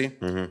agency.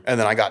 And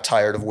then I got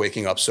tired of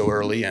waking up so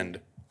early and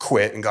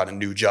quit and got a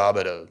new job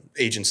at an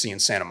agency in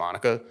Santa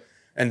Monica.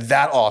 And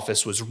that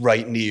office was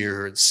right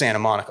near Santa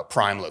Monica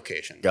Prime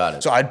location. Got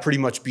it. So I'd pretty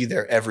much be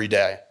there every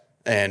day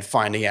and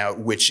finding out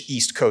which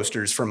East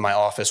Coasters from my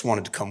office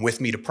wanted to come with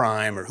me to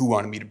Prime or who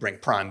wanted me to bring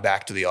Prime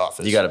back to the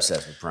office. You got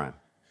obsessed with Prime.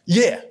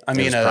 Yeah. I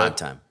mean, it was prime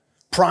time.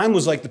 Prime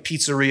was like the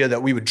pizzeria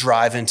that we would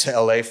drive into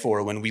LA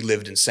for when we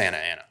lived in Santa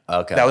Ana.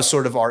 Okay. That was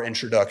sort of our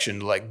introduction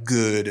to like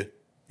good,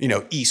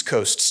 East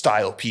Coast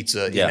style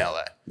pizza in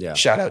LA. Yeah.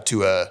 Shout out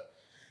to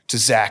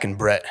Zach and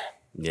Brett.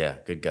 Yeah,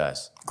 good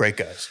guys. Great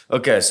guys.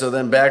 Okay, so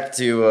then back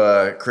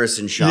to Chris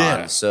and Sean.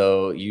 Yeah.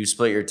 So you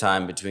split your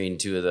time between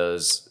two of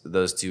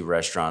those 2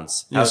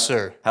 restaurants. Yes,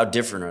 sir. How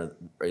different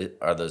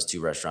are those 2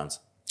 restaurants?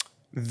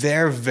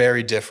 They're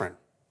very different.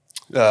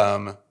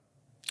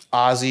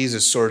 Ozzy's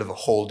is sort of a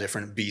whole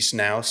different beast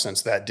now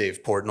since that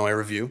Dave Portnoy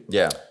review.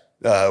 Yeah.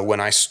 When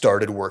I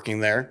started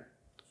working there,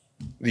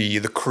 the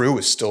crew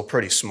was still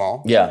pretty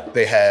small. Yeah.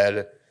 They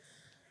had,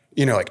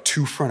 like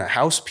 2 front of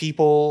house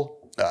people,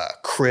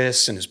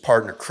 Chris and his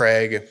partner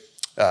Craig,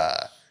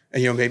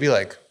 and maybe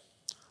like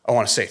I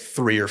want to say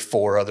 3 or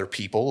 4 other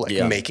people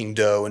like making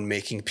dough and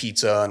making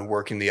pizza and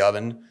working the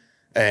oven.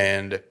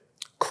 And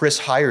Chris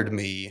hired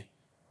me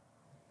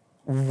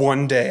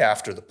one day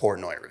after the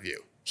Portnoy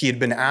review. He had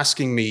been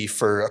asking me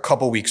for a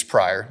couple weeks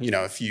prior,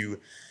 if you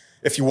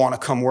want to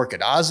come work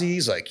at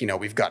Ozzy's, like,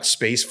 we've got a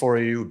space for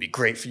you. It'd be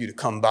great for you to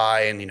come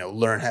by and,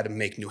 learn how to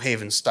make New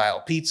Haven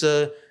style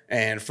pizza.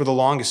 And for the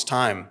longest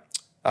time,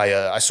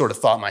 I sort of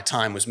thought my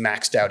time was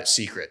maxed out at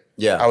Secret.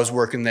 Yeah. I was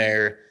working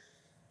there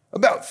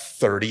about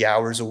 30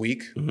 hours a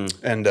week.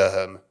 And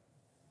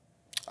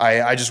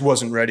I just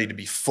wasn't ready to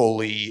be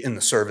fully in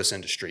the service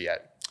industry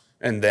yet.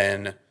 And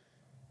then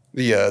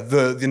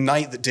the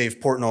night that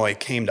Dave Portnoy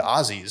came to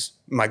Ozzy's,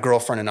 my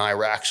girlfriend and I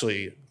were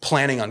actually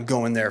planning on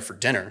going there for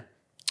dinner.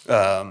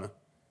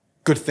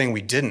 Good thing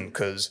we didn't,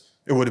 because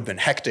it would have been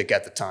hectic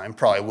at the time.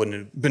 Probably wouldn't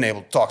have been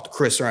able to talk to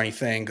Chris or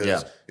anything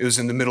because it was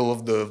in the middle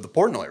of the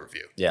Portnoy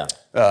review. Yeah.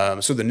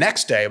 So the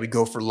next day we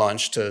go for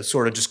lunch to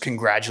sort of just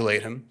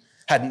congratulate him.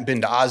 Hadn't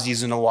been to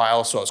Ozzy's in a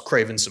while, so I was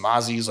craving some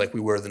Ozzy's like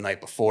we were the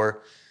night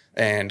before.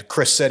 And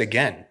Chris said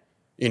again,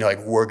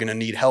 like, we're going to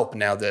need help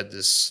now that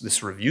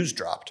this review's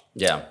dropped.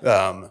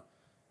 Yeah.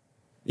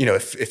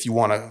 If you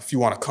want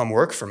to come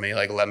work for me,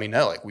 like, let me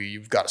know. Like,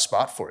 we've got a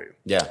spot for you.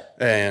 Yeah.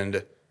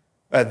 And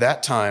at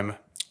that time,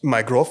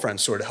 my girlfriend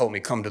sort of helped me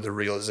come to the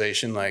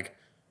realization, like,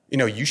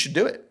 you should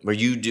do it. Were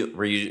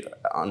you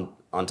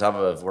on top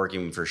of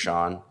working for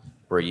Sean?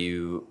 Were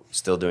you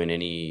still doing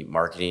any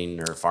marketing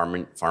or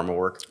pharma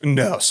work?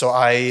 No. So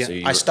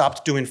I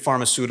stopped doing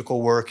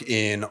pharmaceutical work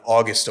in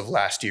August of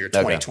last year,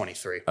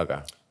 2023. Okay.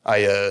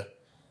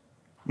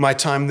 My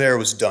time there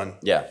was done.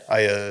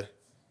 Yeah.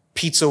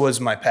 Pizza was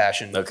my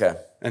passion. Okay.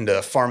 And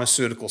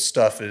pharmaceutical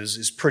stuff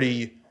is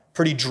pretty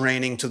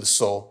draining to the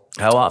soul.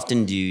 How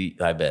often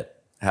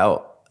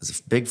as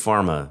a big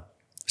pharma,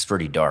 it's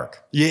pretty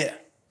dark. Yeah.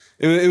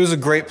 It was a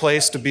great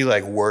place to be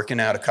like working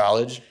out of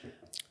college,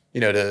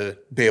 to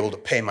be able to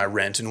pay my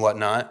rent and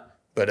whatnot.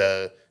 But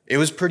it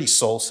was pretty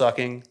soul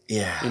sucking.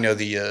 Yeah.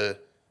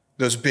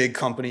 Those big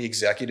company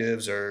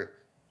executives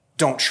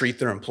don't treat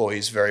their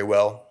employees very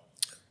well.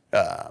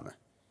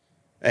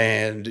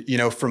 And, you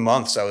know, for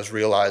months I was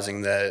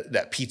realizing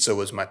that pizza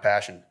was my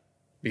passion.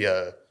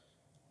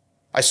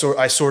 I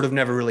sort of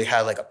never really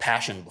had like a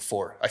passion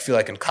before. I feel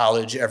like in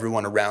college,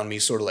 everyone around me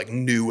sort of like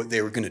knew what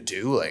they were going to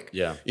do. Like,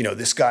 you know,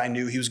 this guy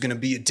knew he was going to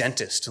be a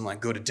dentist and like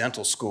go to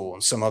dental school,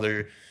 and some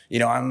other, you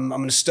know, I'm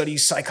going to study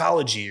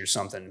psychology or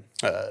something.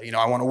 You know,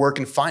 I want to work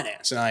in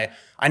finance. And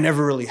I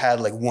never really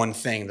had like one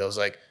thing that was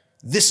like,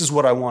 this is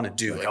what I want to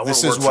do. Like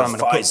this is what I'm going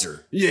to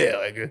Pfizer. Yeah.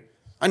 Like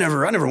I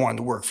never wanted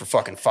to work for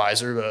fucking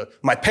Pfizer.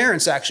 My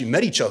parents actually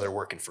met each other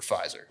working for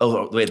Pfizer.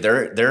 Oh, wait,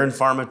 they're in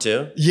pharma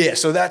too? Yeah,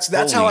 so that's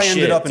how I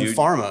ended up in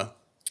pharma.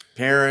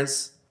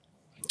 Parents,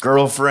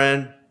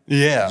 girlfriend,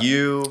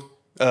 you.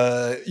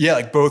 Yeah,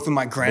 like both of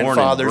my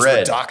grandfathers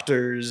were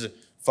doctors.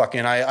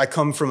 Fucking, I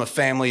come from a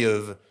family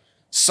of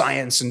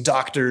science and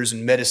doctors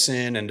and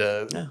medicine, and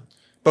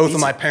both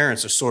of my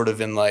parents are sort of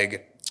in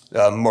like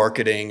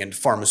marketing and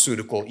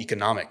pharmaceutical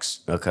economics.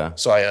 Okay.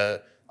 So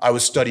I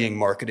was studying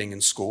marketing in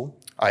school.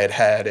 I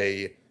had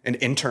an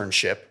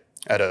internship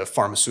at a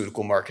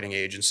pharmaceutical marketing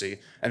agency,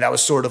 and that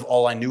was sort of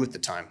all I knew at the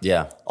time.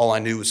 Yeah. All I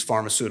knew was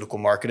pharmaceutical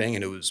marketing,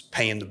 and it was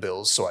paying the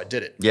bills, so I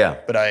did it. Yeah.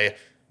 But I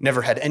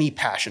never had any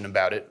passion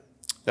about it.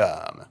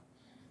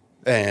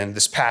 And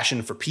this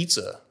passion for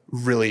pizza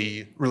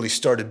really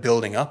started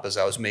building up as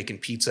I was making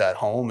pizza at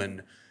home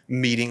and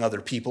meeting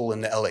other people in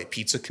the LA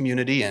pizza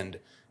community, and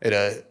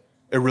it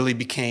really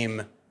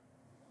became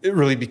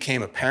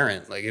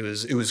apparent. Like it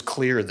was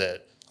clear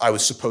that I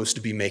was supposed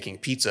to be making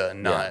pizza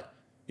and not,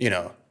 you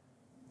know,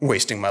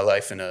 wasting my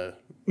life in a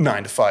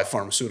 9-to-5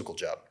 pharmaceutical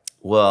job.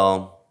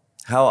 Well,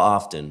 how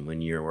often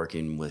when you're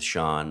working with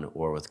Sean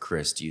or with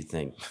Chris do you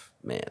think,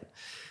 man,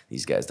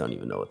 these guys don't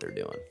even know what they're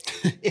doing?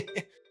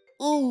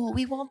 Ooh,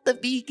 we want the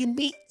vegan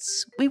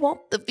meats. We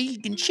want the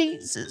vegan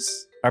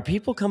cheeses. Are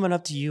people coming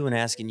up to you and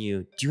asking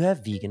you, do you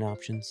have vegan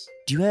options?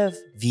 Do you have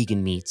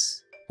vegan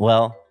meats?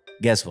 Well,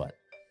 guess what?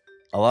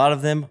 A lot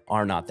of them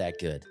are not that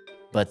good,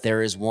 but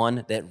there is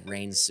one that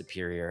reigns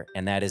superior,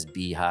 and that is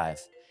Beehive.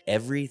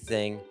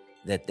 Everything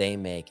that they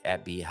make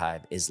at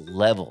Beehive is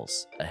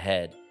levels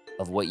ahead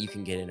of what you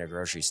can get in a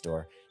grocery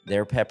store.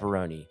 Their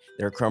pepperoni,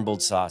 their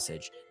crumbled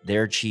sausage,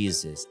 their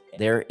cheeses,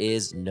 there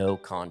is no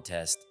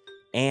contest.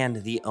 And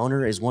the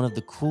owner is one of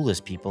the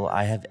coolest people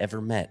I have ever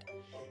met.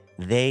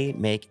 They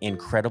make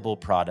incredible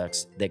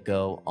products that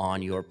go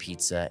on your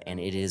pizza, and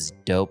it is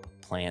dope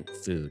plant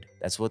food.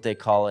 That's what they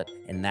call it,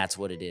 and that's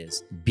what it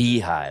is.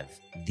 Beehive,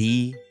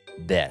 the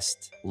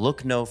best.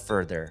 Look no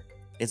further.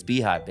 It's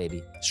Beehive,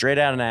 baby. Straight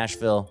out of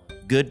Nashville.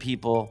 Good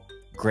people,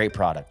 great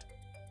product.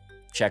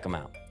 Check them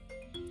out.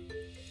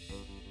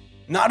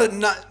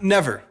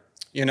 Never.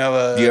 You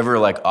know. Do you ever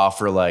like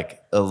offer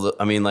like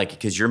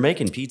because you're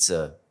making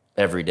pizza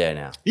every day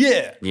now.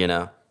 Yeah. You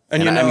know.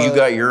 And you know, you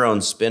got your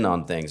own spin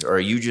on things, or are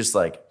you just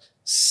like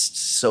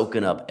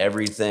soaking up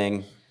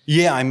everything?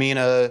 Yeah, I mean,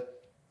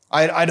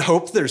 I'd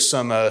hope there's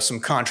some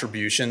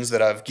contributions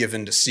that I've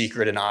given to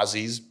Secret and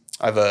Ozzy's.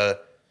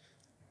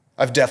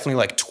 I've definitely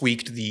like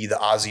tweaked the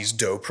Ozzy's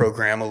dough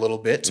program a little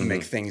bit to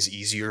make things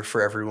easier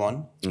for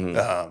everyone.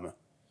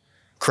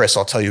 Chris,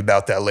 I'll tell you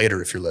about that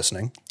later if you're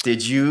listening.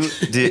 Did you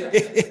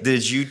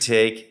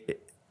take?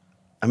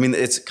 I mean,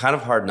 it's kind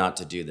of hard not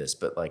to do this,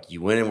 but like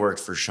you went and worked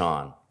for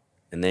Sean,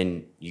 and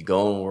then you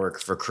go and work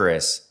for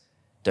Chris.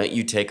 Don't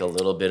you take a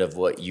little bit of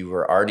what you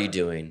were already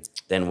doing,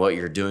 then what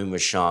you're doing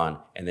with Sean,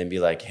 and then be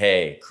like,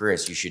 hey,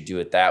 Chris, you should do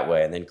it that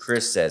way. And then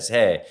Chris says,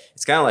 hey,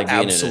 it's kind of like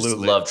being in a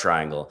love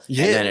triangle.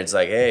 Yeah. And then it's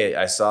like, hey,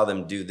 I saw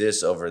them do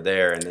this over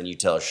there. And then you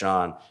tell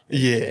Sean,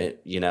 you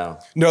know.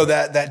 No,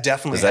 that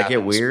definitely Does that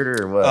get weird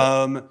or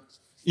what?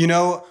 You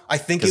know, I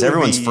think because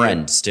everyone's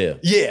friends too.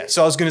 Yeah.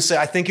 So I was going to say,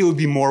 I think it would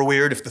be more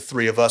weird if the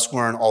three of us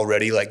weren't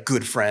already like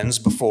good friends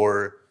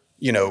before,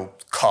 you know,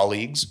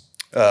 colleagues.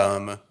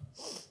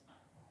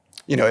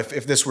 You know,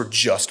 if this were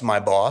just my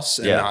boss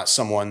and not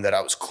someone that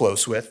I was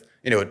close with,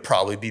 you know, it'd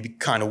probably be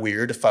kind of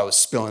weird if I was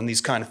spilling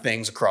these kind of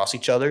things across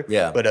each other.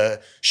 Yeah.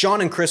 But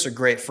Sean and Chris are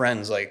great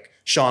friends. Like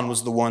Sean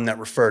was the one that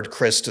referred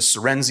Chris to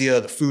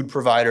Serenzia, the food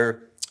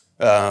provider.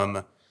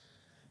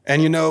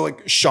 And you know,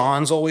 like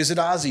Sean's always at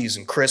Ozzy's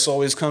and Chris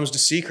always comes to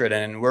Secret,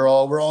 and we're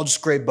all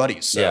just great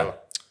buddies. So,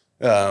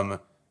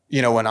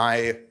 you know, when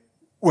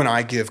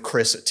I give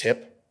Chris a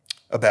tip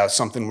about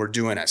something we're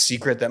doing at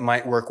Secret that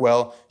might work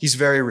well, he's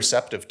very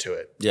receptive to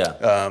it.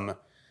 Yeah.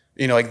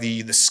 You know, like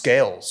the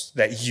scales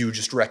that you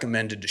just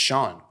recommended to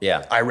Sean.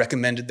 Yeah. I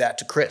recommended that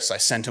to Chris. I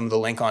sent him the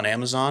link on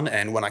Amazon,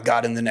 and when I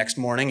got in the next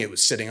morning, it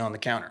was sitting on the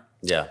counter.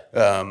 Yeah.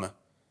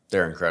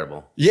 They're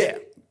incredible. Yeah.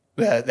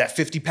 That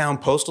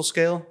 50-pound postal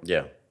scale.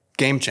 Yeah.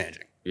 Game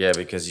changing. Yeah,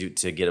 because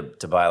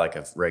to buy like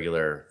a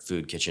regular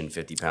food kitchen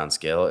 50-pound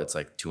scale, it's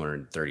like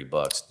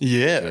 $230.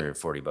 Yeah.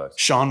 $240.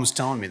 Sean was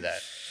telling me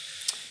that.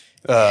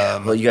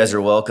 Well, you guys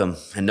are welcome,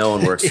 and no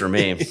one works for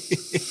me.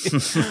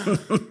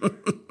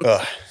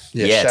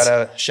 Shout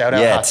out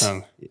Hot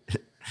Tongue.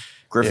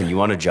 Griffin, you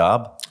want a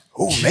job?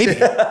 Oh, maybe.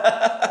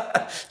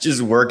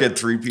 Just work at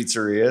 3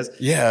 pizzerias.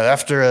 Yeah,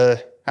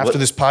 after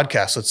this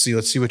podcast, let's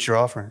see what you're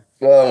offering.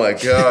 Oh my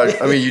God!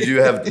 I mean,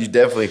 you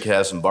definitely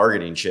have some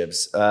bargaining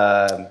chips.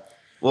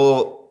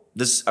 Well,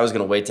 I was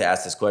gonna wait to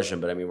ask this question,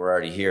 but I mean, we're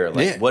already here.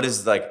 Like, what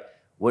is like,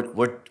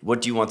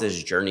 what do you want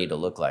this journey to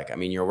look like? I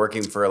mean, you're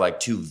working for like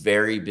 2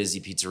 very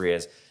busy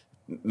pizzerias.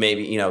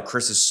 Maybe, you know,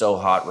 Chris is so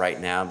hot right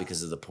now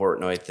because of the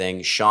Portnoy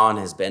thing. Sean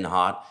has been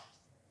hot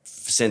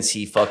since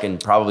he fucking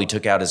probably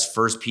took out his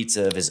first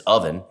pizza of his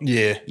oven.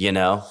 Yeah. You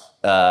know,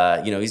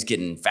 he's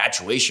getting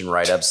infatuation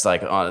write-ups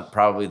like on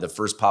probably the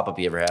first pop-up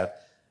he ever had.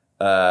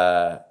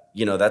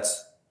 You know,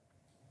 that's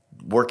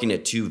working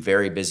at 2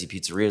 very busy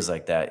pizzerias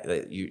like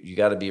that. You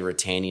got to be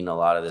retaining a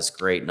lot of this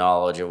great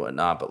knowledge and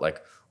whatnot. But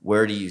like,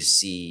 where do you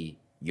see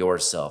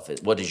yourself?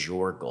 What is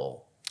your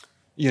goal?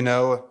 You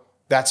know,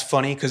 that's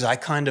funny because I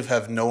kind of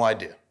have no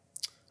idea.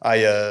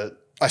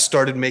 I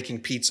started making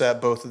pizza at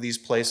both of these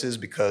places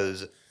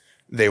because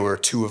they were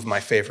 2 of my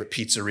favorite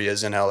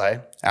pizzerias in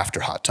LA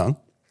after Hot Tongue.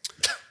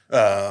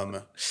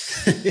 No,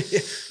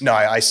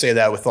 I say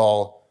that with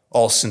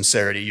all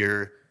sincerity.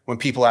 When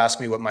people ask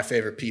me what my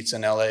favorite pizza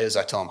in LA is,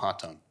 I tell them Hot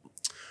Tongue.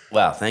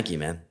 Wow, thank you,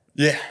 man.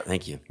 Yeah,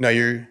 thank you. No,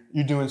 you're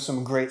doing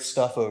some great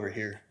stuff over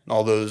here.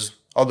 All those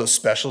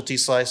specialty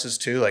slices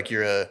too, like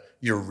your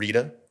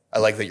Rita. I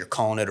like that you're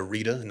calling it a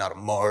Rita and not a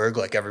Marg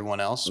like everyone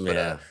else.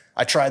 But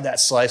I tried that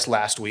slice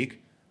last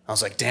week. I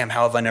was like, damn,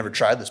 how have I never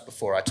tried this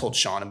before? I told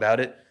Sean about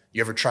it.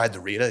 You ever tried the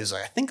Rita? He's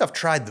like, I think I've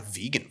tried the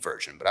vegan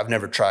version, but I've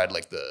never tried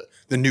like the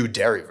new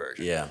dairy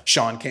version. Yeah.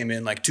 Sean came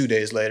in like 2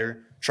 days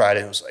later, tried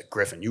it, and was like,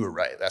 Griffin, you were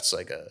right. It's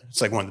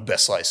like one of the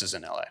best slices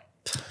in LA.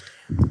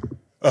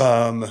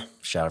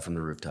 Shout out from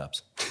the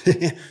rooftops.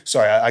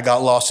 Sorry, I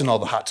got lost in all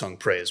the Hot Tongue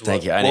praise.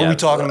 Thank you. What are we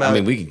talking about? I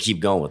mean, we can keep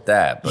going with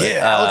that. But,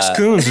 Alex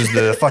Koons is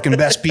the fucking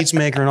best pizza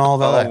maker in all of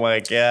LA. Oh my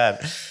God.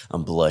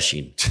 I'm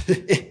blushing,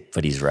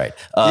 but he's right.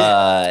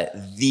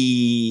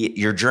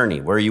 Your journey,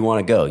 where you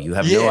want to go, you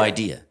have no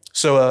idea.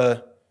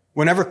 So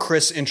whenever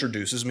Chris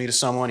introduces me to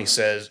someone, he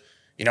says,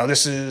 you know,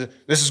 this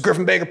is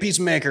Griffin Baker,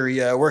 pizza maker. He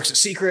works at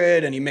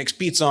Secret and he makes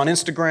pizza on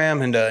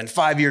Instagram. And in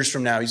 5 years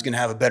from now, he's going to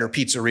have a better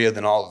pizzeria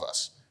than all of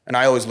us. And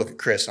I always look at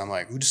Chris and I'm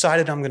like, who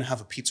decided I'm going to have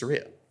a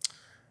pizzeria?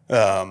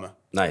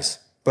 Nice.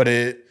 But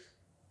it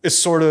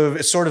sort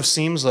of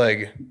seems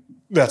like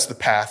that's the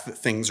path that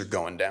things are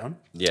going down.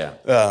 Yeah.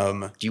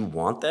 Do you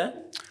want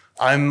that?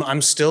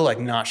 I'm still like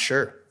not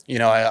sure. You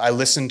know, I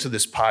listened to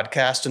this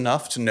podcast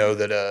enough to know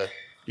that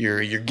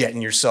you're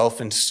getting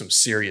yourself into some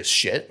serious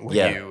shit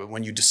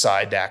when you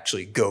decide to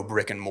actually go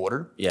brick and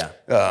mortar. Yeah.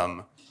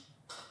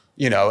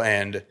 You know,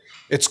 and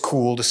it's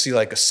cool to see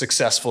like a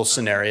successful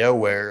scenario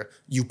where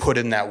you put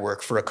in that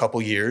work for a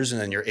couple years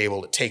and then you're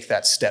able to take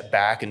that step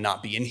back and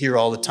not be in here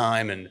all the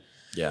time and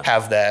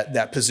have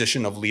that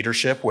position of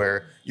leadership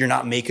where you're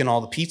not making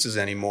all the pizzas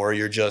anymore.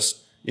 You're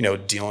just, you know,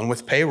 dealing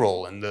with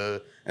payroll and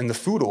the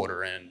food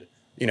order and,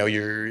 you know,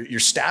 your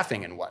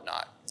staffing and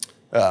whatnot.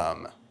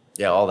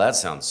 Yeah, all that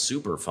sounds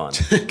super fun.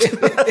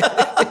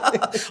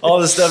 All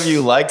the stuff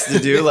you like to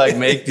do, like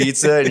make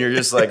pizza, and you're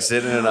just like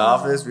sitting in an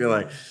office, being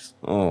like,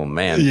 oh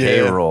man,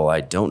 payroll.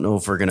 I don't know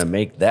if we're gonna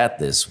make that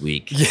this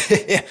week.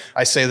 Yeah,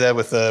 I say that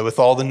with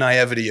all the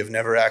naivety of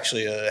never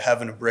actually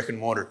having a brick and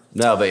mortar.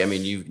 No, but I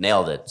mean, you've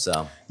nailed it.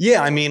 So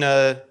yeah, I mean,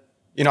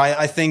 you know,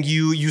 I think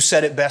you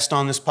said it best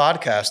on this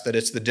podcast that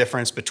it's the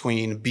difference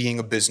between being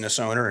a business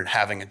owner and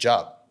having a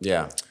job.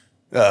 Yeah.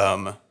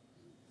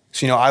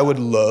 So, you know, I would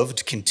love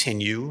to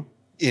continue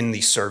in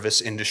the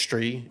service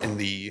industry, in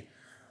the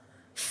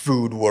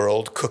food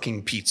world,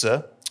 cooking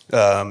pizza.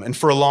 And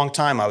for a long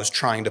time, I was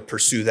trying to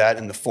pursue that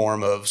in the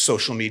form of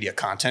social media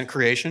content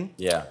creation.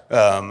 Yeah.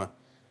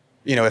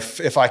 You know,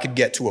 if I could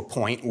get to a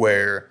point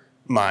where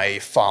my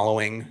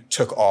following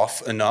took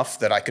off enough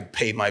that I could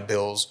pay my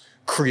bills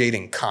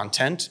creating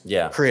content,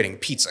 creating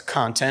pizza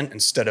content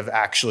instead of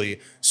actually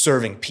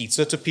serving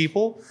pizza to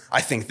people,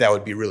 I think that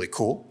would be really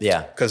cool.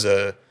 Yeah. Because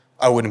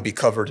I wouldn't be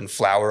covered in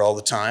flour all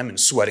the time and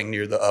sweating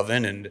near the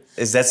oven. And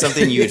is that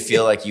something you would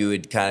feel like you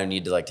would kind of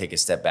need to like take a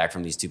step back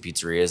from these 2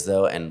 pizzerias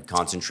though and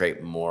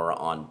concentrate more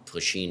on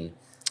pushing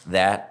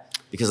that?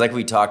 Because like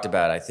we talked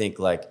about, I think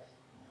like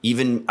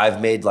even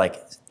I've made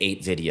like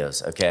 8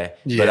 videos, okay?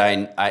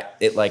 Yeah.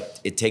 But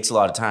it takes a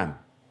lot of time.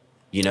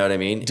 You know what I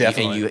mean?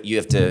 Definitely. And you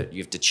have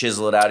to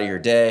chisel it out of your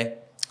day.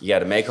 You got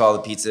to make all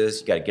the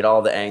pizzas. You got to get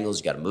all the angles.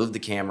 You got to move the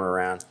camera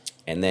around,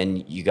 and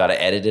then you got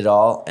to edit it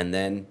all. And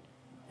then,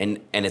 and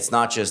it's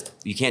not just,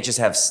 you can't just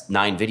have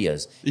 9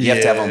 videos. You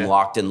have to have them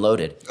locked and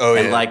loaded. Oh,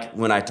 and like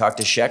when I talked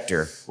to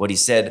Schechter, what he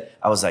said,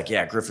 I was like,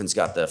 yeah, Griffin's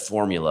got the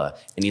formula,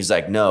 and he was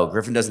like, no,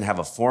 Griffin doesn't have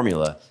a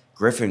formula.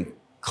 Griffin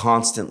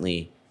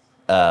constantly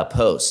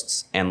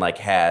posts and like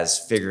has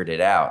figured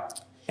it out,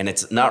 and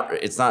it's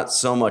not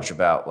so much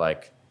about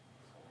like,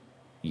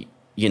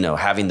 you know,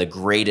 having the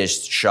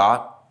greatest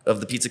shot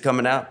of the pizza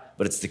coming out,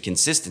 but it's the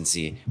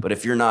consistency. But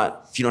if you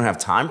don't have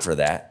time for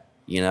that,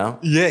 you know?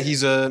 Yeah,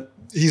 he's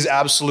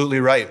absolutely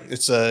right.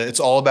 It's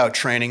all about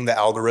training the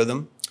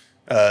algorithm,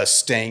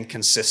 staying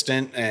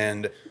consistent,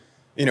 and,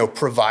 you know,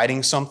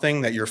 providing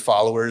something that your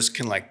followers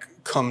can like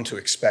come to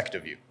expect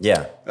of you.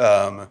 Yeah.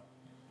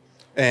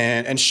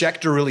 And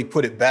Schechter really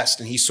put it best,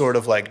 and he sort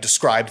of like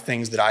described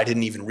things that I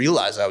didn't even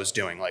realize I was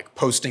doing, like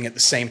posting at the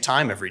same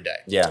time every day.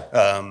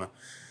 Yeah.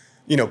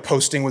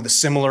 posting with a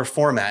similar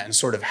format and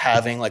sort of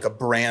having like a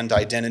brand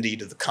identity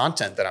to the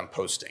content that I'm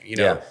posting,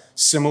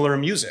 similar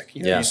music,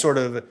 you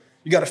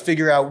got to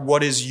figure out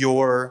what is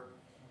your,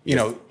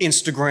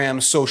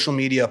 Instagram, social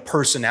media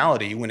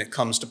personality when it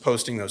comes to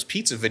posting those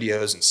pizza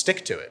videos and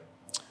stick to it.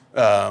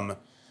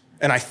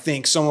 And I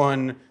think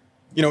someone,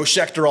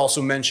 Schechter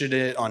also mentioned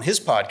it on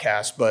his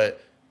podcast,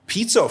 but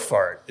Pizza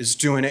Fart is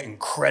doing it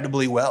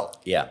incredibly well.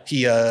 Yeah.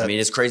 I mean,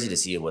 it's crazy to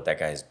see what that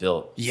guy has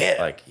built. Yeah.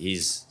 Like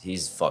he's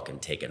fucking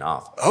taken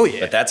off. Oh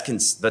yeah. But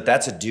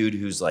that's a dude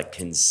who's like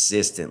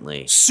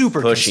consistently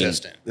super pushing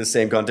consistent. The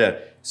same content.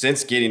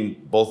 Since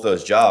getting both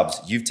those jobs,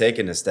 you've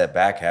taken a step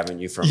back, haven't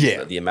you, from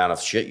the amount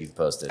of shit you've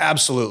posted?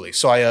 Absolutely.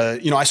 So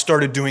I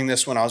started doing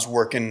this when I was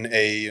working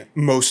a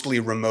mostly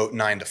remote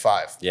 9 to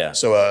 5. Yeah.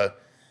 So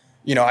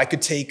I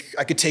could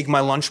take my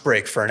lunch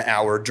break for an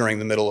hour during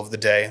the middle of the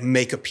day,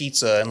 make a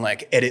pizza, and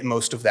like edit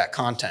most of that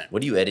content.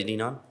 What are you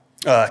editing on?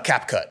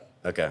 CapCut.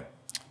 Okay.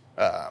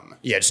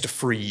 Just a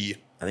free.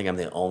 I think I'm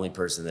the only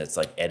person that's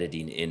like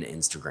editing in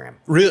Instagram.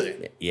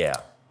 Really? Yeah.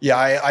 Yeah,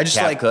 I just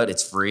like CapCut.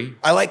 It's free.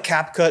 I like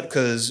CapCut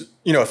because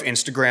if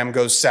Instagram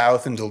goes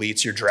south and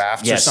deletes your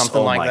drafts or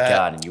something like that. Oh my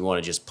God! And you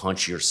want to just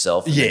punch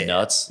yourself in the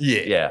nuts?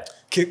 Yeah.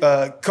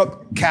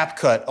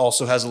 CapCut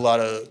also has a lot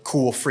of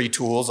cool free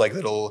tools like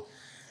it'll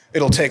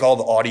take all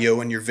the audio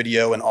in your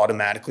video and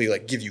automatically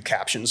like give you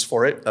captions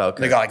for it.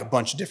 Okay. They got like a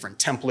bunch of different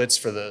templates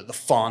for the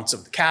fonts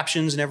of the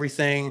captions and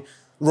everything,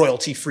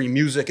 royalty-free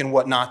music and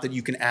whatnot that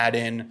you can add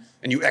in,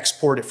 and you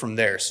export it from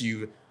there. So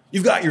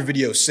you've got your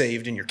video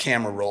saved in your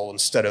camera roll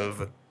instead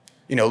of,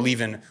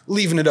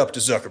 leaving it up to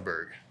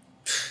Zuckerberg.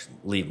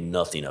 Leave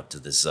nothing up to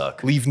the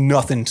Zuck. Leave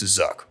nothing to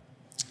Zuck.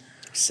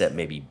 Except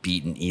maybe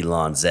beating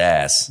Elon's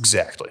ass.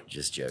 Exactly.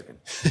 Just joking.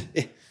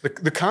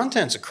 The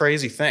content's a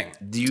crazy thing.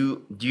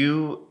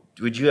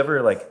 Would you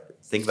ever like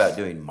think about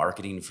doing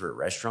marketing for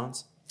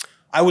restaurants?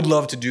 I would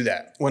love to do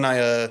that. When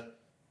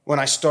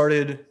I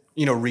started,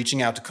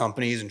 reaching out to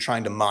companies and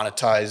trying to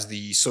monetize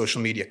the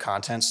social media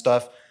content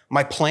stuff,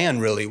 my plan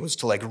really was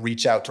to like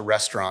reach out to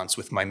restaurants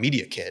with my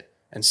media kit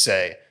and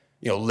say,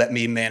 let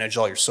me manage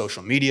all your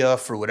social media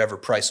for whatever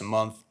price a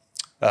month.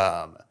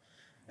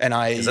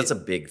 Because that's a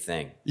big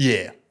thing.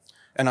 Yeah.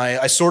 And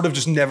I sort of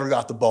just never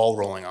got the ball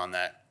rolling on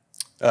that.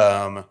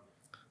 I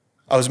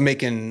was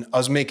making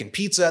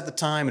pizza at the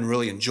time and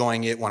really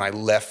enjoying it when I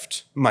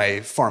left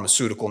my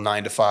pharmaceutical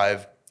 9 to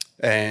 5.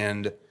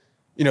 And,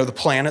 the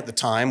plan at the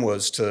time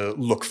was to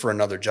look for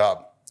another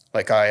job.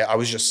 Like I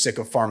was just sick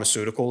of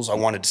pharmaceuticals. I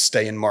wanted to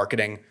stay in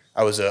marketing.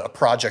 I was a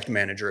project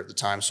manager at the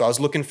time. So I was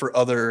looking for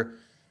other,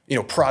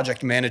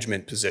 project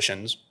management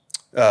positions.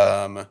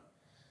 Like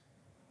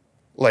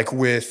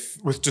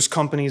with just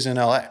companies in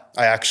LA.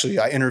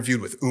 I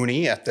interviewed with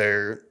Uni at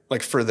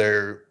for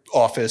their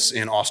office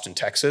in Austin,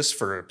 Texas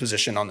for a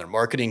position on their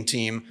marketing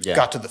team. Yeah.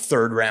 Got to the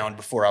 3rd round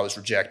before I was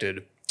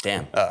rejected.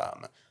 Damn.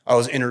 I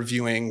was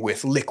interviewing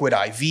with Liquid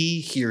IV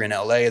here in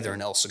LA. They're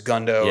in El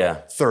Segundo.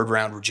 Yeah. 3rd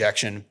round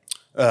rejection.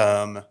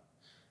 And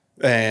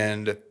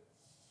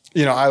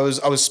I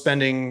was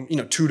spending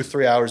 2 to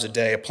 3 hours a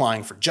day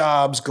applying for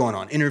jobs, going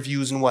on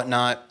interviews and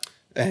whatnot.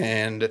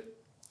 And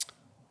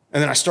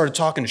then I started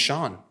talking to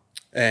Sean.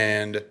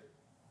 And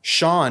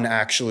Sean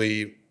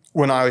actually,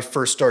 when I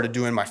first started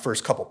doing my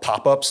first couple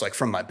pop-ups, like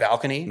from my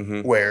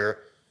balcony, where,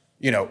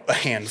 a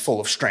handful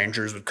of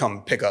strangers would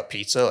come pick up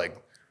pizza, like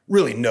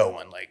really no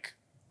one, like,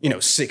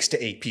 6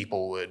 to 8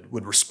 people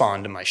would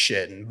respond to my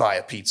shit and buy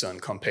a pizza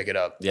and come pick it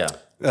up. Yeah.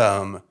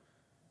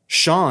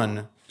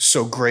 Sean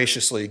so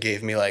graciously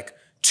gave me like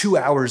 2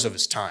 hours of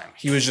his time.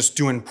 He was just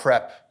doing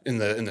prep in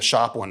the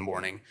shop one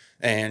morning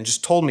and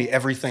just told me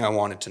everything I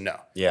wanted to know.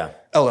 Yeah.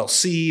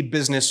 LLC,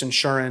 business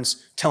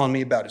insurance, telling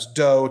me about his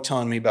dough,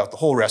 telling me about the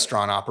whole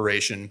restaurant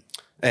operation,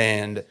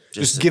 and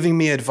just giving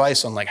me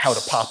advice on like how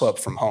to pop up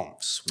from home.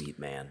 Sweet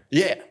man.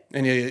 Yeah.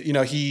 And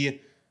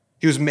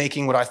he was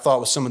making what I thought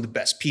was some of the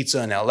best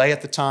pizza in LA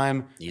at the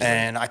time. Easily.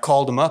 And I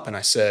called him up and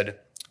I said,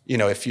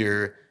 if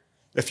you're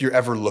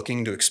ever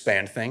looking to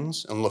expand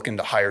things and looking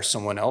to hire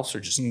someone else or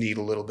just need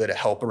a little bit of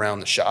help around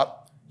the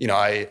shop,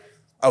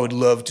 I would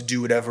love to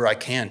do whatever I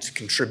can to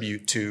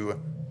contribute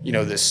to,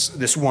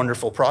 this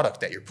wonderful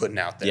product that you're putting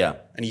out there. Yeah.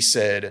 And he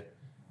said,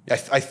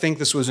 I think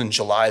this was in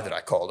July that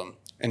I called him.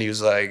 And he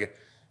was like,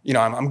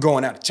 I'm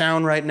going out of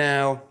town right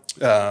now.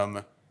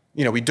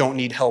 We don't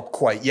need help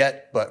quite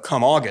yet, but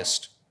come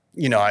August,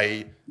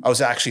 I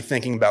was actually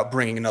thinking about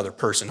bringing another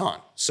person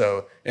on.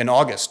 So in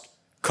August,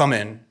 come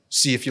in,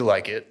 see if you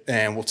like it,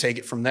 and we'll take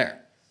it from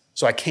there.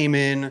 So I came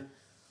in,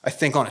 I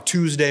think on a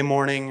Tuesday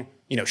morning,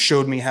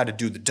 showed me how to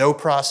do the dough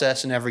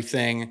process and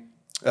everything.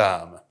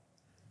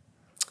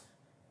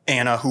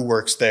 Anna, who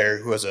works there,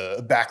 who has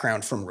a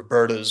background from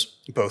Roberta's,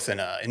 both in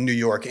New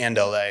York and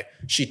LA,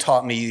 she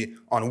taught me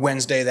on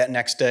Wednesday that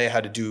next day how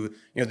to do,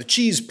 the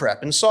cheese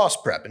prep and sauce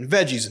prep and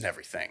veggies and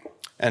everything.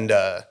 And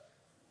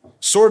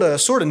sort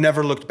of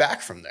never looked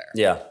back from there.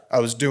 Yeah. I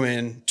was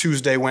doing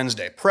Tuesday,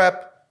 Wednesday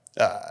prep,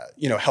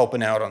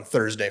 helping out on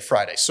Thursday,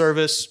 Friday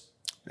service.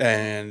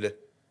 And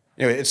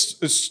it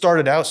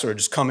started out sort of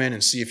just come in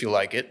and see if you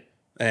like it.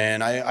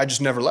 and I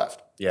just never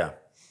left. Yeah.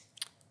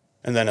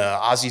 And then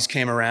Ozzy's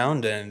came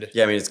around, and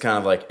Yeah, I mean, it's kind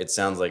of like, it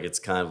sounds like it's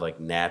kind of like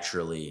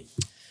naturally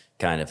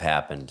kind of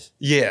happened.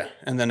 yeah,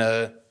 and then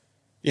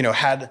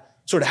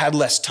had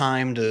less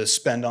time to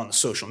spend on the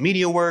social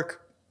media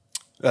work.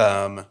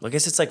 I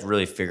guess it's like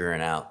really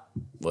figuring out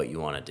what you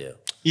want to do.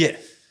 Yeah.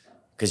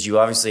 Because you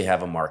obviously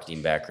have a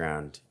marketing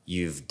background.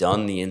 You've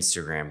done the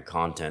Instagram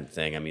content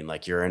thing. I mean,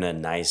 like, you're in a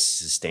nice,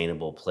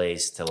 sustainable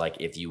place to, like,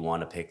 if you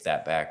want to pick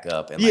that back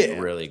up and like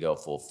really go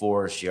full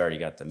force. You already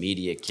got the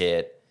media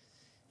kit.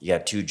 You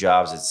got 2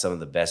 jobs at some of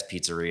the best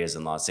pizzerias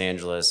in Los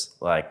Angeles.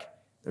 Like,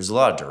 there's a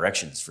lot of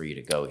directions for you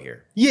to go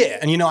here. Yeah,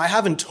 and I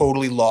haven't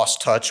totally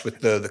lost touch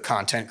with the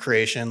content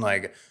creation.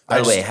 Like,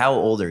 by the way, how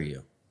old are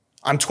you?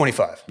 I'm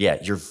 25. Yeah,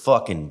 you're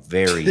fucking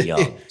very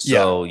young.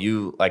 So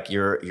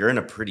you're in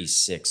a pretty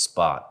sick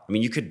spot. I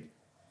mean, you could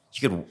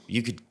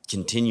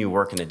continue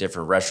working at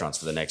different restaurants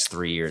for the next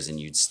 3 years and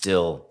you'd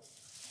still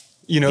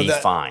be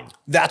fine.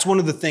 That's one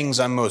of the things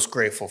I'm most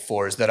grateful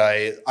for, is that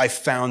I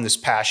found this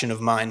passion of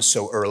mine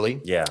so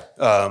early. Yeah.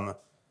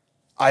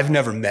 I've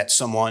never met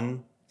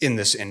someone in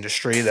this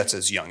industry that's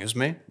as young as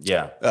me.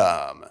 Yeah.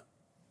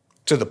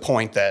 To the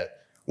point that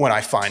when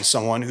I find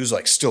someone who's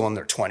like still in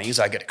their 20s,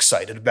 I get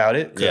excited about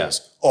it,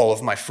 because all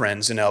of my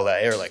friends in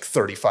LA are like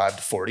 35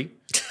 to 40,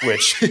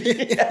 which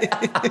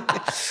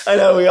I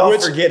know we all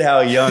forget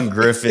how young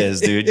Griff is,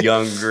 dude.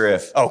 Young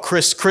Griff. Oh,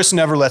 Chris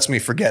never lets me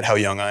forget how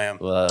young I am.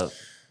 Well,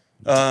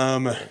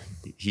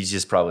 he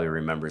just probably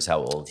remembers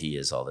how old he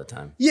is all the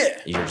time. Yeah.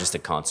 You're just a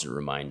constant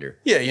reminder.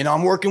 Yeah,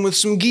 I'm working with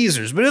some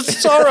geezers, but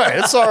it's all right.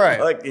 It's all right.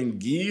 Fucking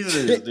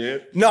geezers,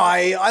 dude. No,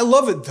 I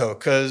love it though,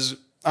 because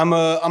I'm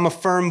a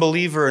firm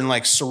believer in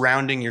like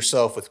surrounding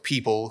yourself with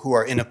people who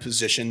are in a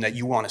position that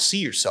you want to see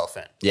yourself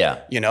in.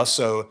 Yeah.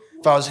 So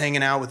if I was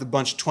hanging out with a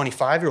bunch of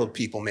 25-year-old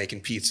people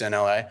making pizza in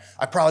LA,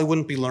 I probably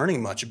wouldn't be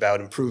learning much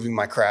about improving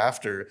my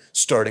craft or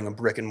starting a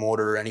brick and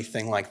mortar or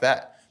anything like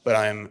that. But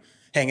I'm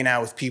hanging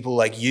out with people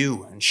like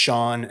you and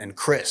Sean and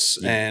Chris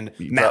and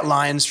Matt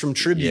Lyons from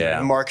Tribute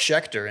and Mark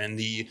Schechter, and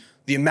the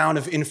amount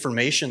of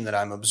information that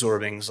I'm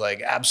absorbing is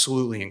like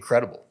absolutely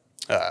incredible.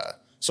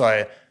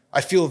 So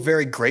I feel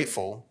very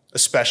grateful,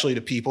 especially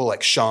to people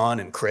like Sean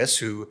and Chris,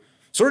 who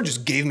sort of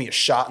just gave me a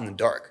shot in the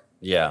dark.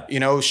 Yeah.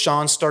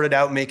 Sean started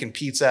out making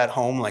pizza at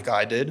home like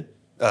I did.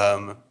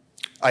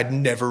 I'd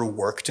never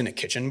worked in a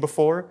kitchen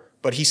before,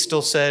 but he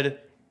still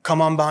said,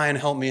 come on by and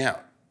help me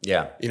out.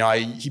 Yeah.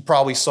 He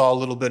probably saw a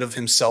little bit of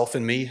himself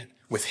in me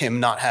with him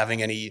not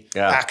having any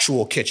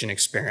actual kitchen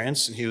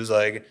experience. And he was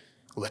like,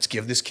 let's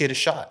give this kid a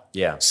shot.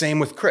 Yeah. Same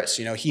with Chris.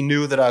 He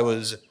knew that I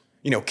was,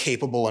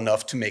 capable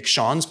enough to make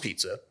Sean's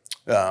pizza.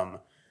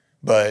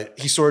 But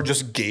he sort of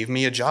just gave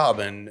me a job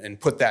and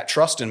put that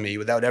trust in me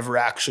without ever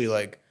actually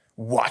like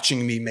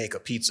watching me make a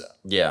pizza.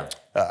 Yeah.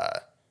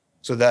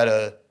 So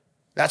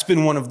that's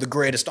been one of the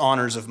greatest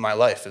honors of my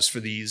life, is for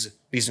these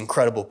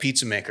incredible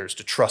pizza makers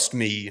to trust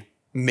me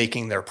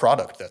making their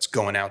product that's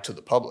going out to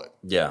the public.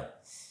 Yeah.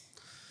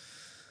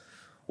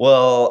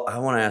 Well, I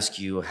want to ask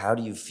you, how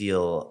do you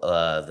feel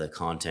the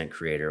content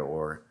creator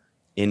or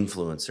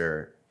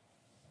influencer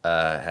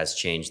has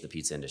changed the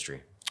pizza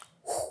industry?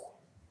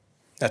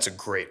 That's a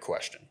great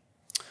question.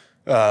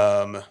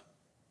 I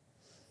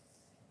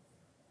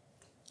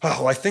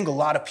think a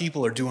lot of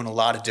people are doing a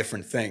lot of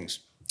different things.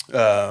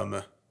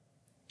 Like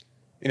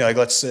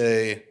let's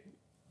say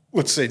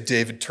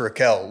David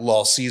Turkel,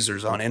 Lol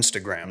Caesars on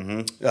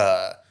Instagram.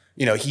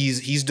 Mm-hmm.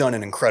 He's done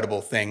an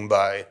incredible thing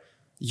by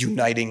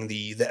uniting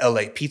the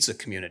LA pizza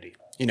community.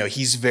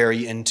 He's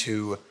very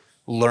into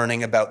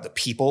learning about the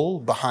people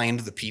behind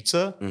the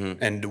pizza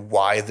and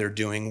why they're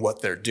doing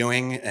what they're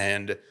doing,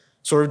 and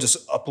sort of just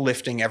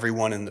uplifting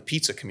everyone in the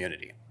pizza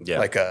community. Yeah.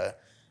 Like,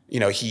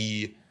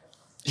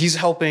 he's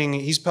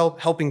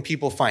helping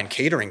people find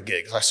catering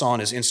gigs. I saw on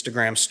his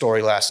Instagram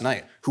story last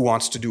night who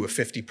wants to do a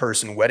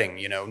 50-person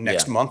wedding,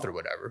 next month or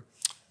whatever.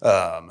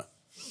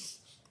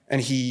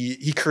 And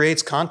he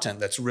creates content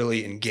that's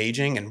really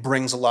engaging and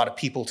brings a lot of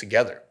people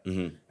together.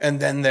 Mm-hmm. And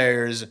then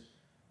there's,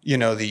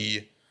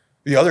 the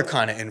other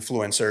kind of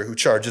influencer who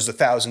charges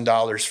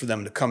 $1,000 for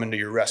them to come into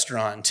your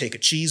restaurant and take a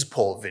cheese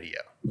pull video.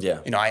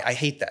 Yeah. I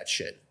hate that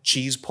shit.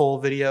 Cheese pull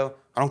video.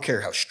 I don't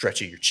care how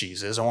stretchy your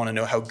cheese is. I want to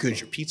know how good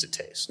your pizza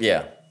tastes.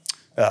 Yeah.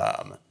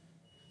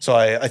 So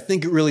I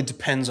think it really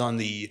depends on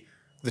the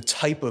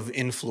type of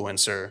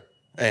influencer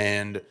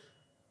and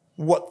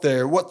what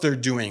they're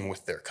doing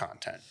with their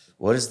content.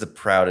 What is the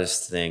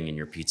proudest thing in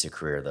your pizza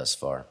career thus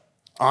far?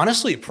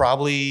 Honestly,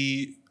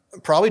 probably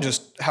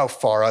just how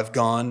far I've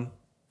gone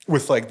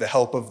with like the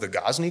help of the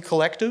Ghazni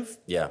Collective.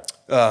 Yeah.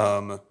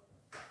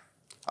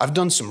 I've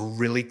done some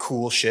really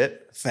cool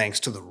shit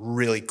thanks to the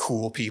really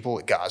cool people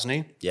at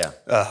Ghazni. Yeah.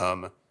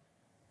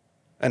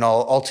 And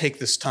I'll take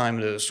this time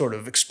to sort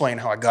of explain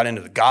how I got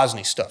into the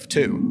Ghazni stuff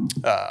too.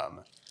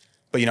 But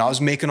I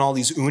was making all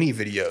these uni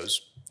videos,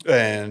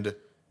 and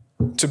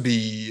to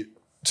be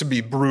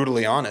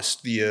brutally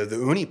honest, the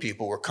uni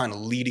people were kind of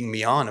leading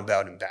me on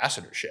about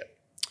ambassadorship.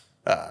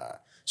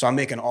 So I'm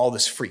making all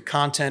this free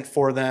content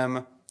for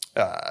them.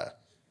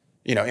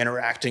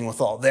 interacting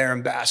with all their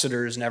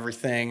ambassadors and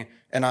everything.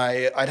 And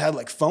I'd had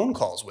like phone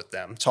calls with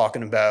them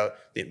talking about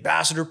the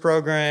ambassador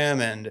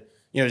program and,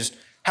 just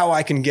how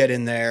I can get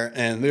in there.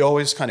 And they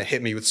always kind of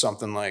hit me with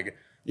something like,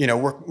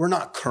 we're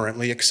not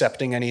currently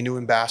accepting any new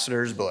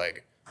ambassadors, but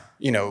like,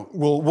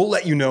 we'll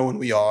let you know when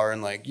we are.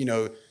 And like,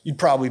 you'd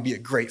probably be a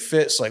great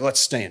fit. So like, let's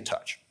stay in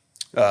touch.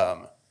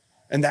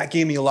 And that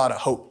gave me a lot of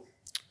hope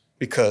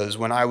because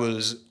when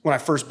I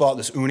first bought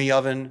this uni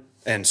oven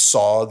and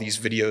saw these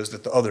videos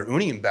that the other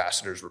uni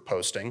ambassadors were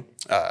posting,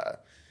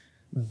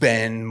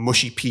 Ben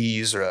Mushy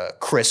Peas or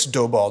Chris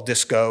Doughball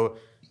Disco,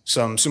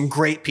 some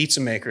great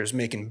pizza makers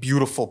making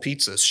beautiful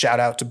pizzas. Shout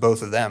out to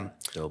both of them.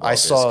 I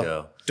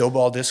saw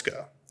Doughball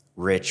Disco.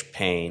 Rich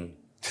Payne,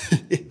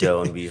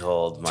 Doe and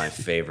Behold, my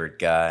favorite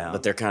guy.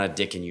 But they're kind of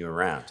dicking you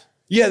around.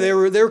 Yeah, they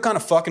were kind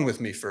of fucking with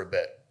me for a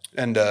bit.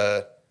 And,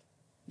 I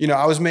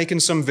was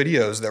making some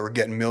videos that were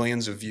getting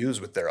millions of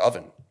views with their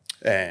oven.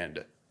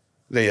 And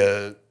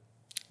they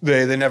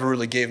never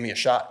really gave me a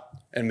shot.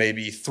 And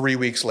maybe 3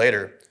 weeks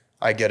later,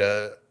 I get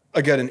an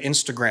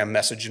Instagram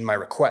message in my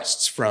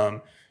requests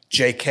from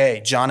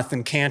JK,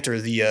 Jonathan Cantor,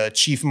 the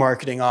chief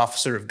marketing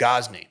officer of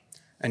Ghazni.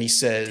 And he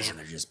says... Damn,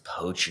 they're just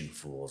poaching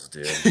fools,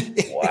 dude.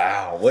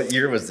 Wow. What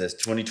year was this?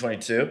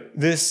 2022?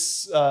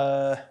 This,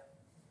 I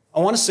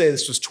want to say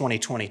this was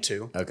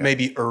 2022. Okay.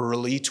 Maybe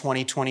early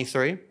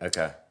 2023.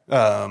 Okay.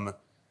 But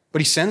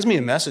he sends me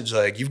a message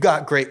like, you've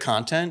got great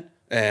content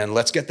and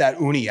let's get that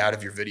uni out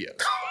of your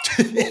videos.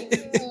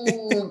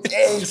 Ooh,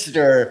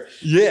 gangster.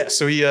 Yeah.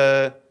 So he,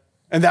 and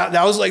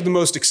that was like the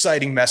most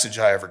exciting message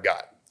I ever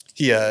got.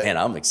 Man,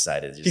 I'm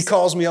excited. He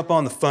calls me up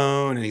on the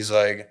phone and he's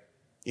like,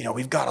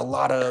 we've got a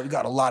lot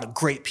of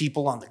great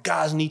people on the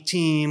Ghazni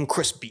team,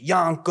 Chris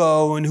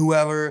Bianco and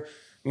whoever. And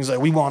he's like,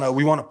 we want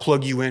to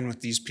plug you in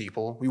with these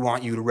people. We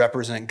want you to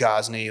represent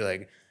Ghazni.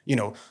 Like,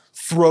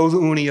 throw the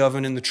uni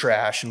oven in the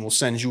trash and we'll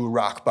send you a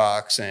rock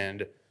box.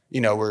 And,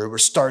 we're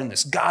starting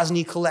this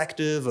Ghazni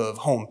collective of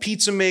home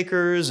pizza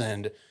makers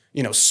and,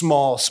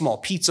 small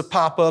pizza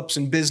pop-ups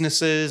and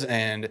businesses.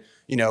 And,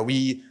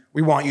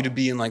 we want you to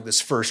be in like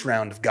this first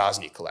round of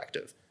Ghazni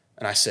collective.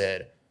 And I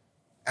said,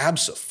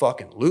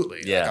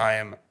 abso-fucking-lutely. Yeah.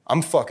 Like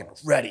I'm fucking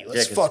ready.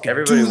 Let's fucking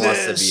everybody do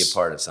this. wants to be a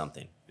part of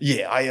something.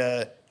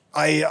 Yeah.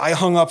 I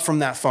hung up from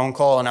that phone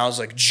call and I was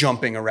like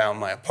jumping around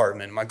my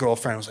apartment. My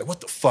girlfriend was like,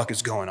 what the fuck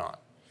is going on?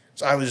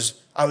 So I was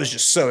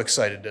just so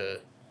excited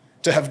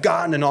to have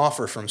gotten an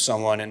offer from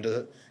someone and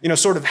to,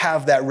 sort of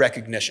have that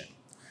recognition.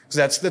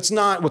 Because that's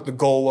not what the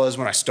goal was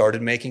when I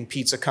started making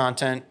pizza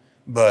content.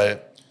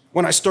 But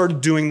when I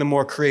started doing the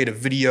more creative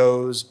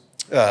videos,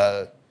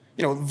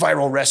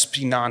 viral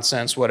recipe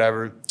nonsense,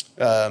 whatever,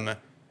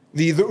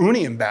 the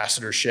uni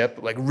ambassadorship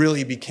like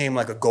really became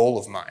like a goal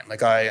of mine.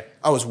 Like I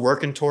was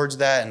working towards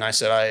that and I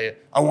said,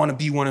 I want to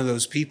be one of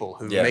those people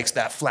who makes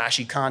that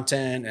flashy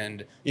content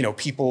and,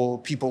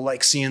 people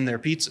like seeing their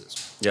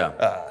pizzas.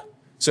 Yeah.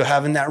 So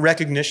having that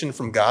recognition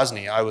from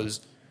Ghazni, I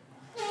was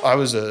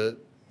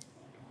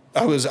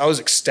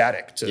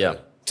ecstatic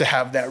to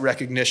have that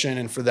recognition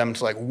and for them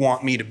to like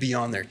want me to be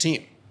on their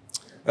team.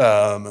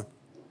 And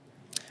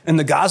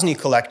the Ghazni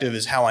Collective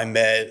is how I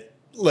met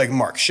like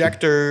Mark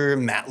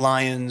Schechter, Matt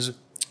Lyons.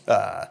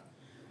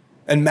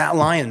 And Matt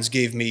Lyons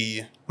gave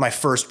me my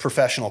first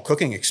professional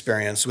cooking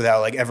experience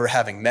without like ever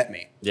having met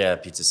me. Yeah,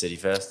 Pizza City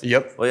Fest.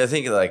 Yep. Well, I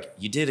think like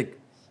you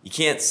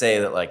can't say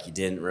that like you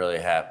didn't really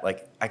have,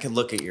 like I could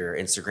look at your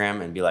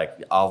Instagram and be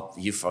like,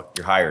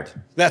 you're hired.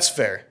 That's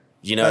fair.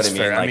 You know what I mean?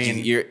 Fair. Like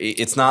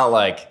it's not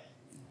like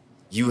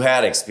you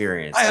had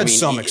experience. I had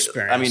some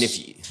experience. I mean,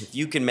 if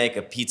you can make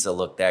a pizza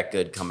look that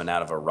good coming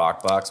out of a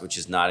rock box, which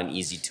is not an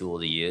easy tool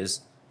to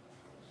use.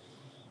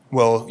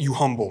 Well, you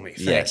humble me.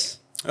 Yes.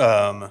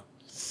 Yeah,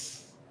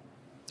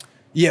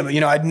 but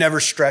I'd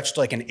never stretched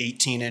like an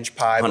 18-inch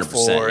pie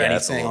before or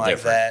anything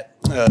like that.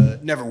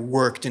 Never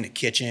worked in a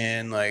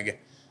kitchen.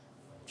 Like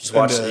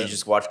you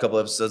just watch a couple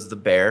episodes of The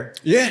Bear.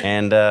 Yeah.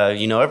 And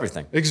you know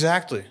everything.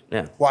 Exactly.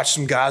 Yeah. Watch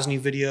some Ghazni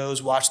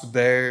videos, watch The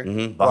Bear.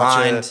 Mm-hmm.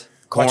 Behind,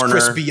 corner. Watch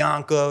Chris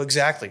Bianco,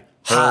 exactly.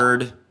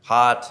 Hot.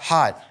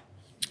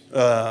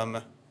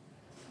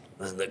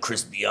 Listen to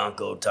Chris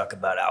Bianco talk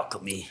about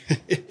alchemy.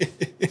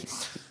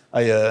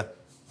 I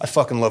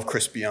fucking love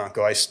Chris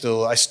Bianco. I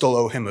still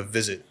owe him a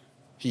visit.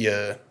 Are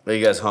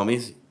you guys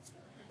homies?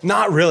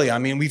 Not really. I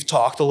mean, we've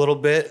talked a little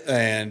bit,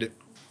 and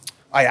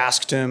I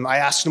asked him on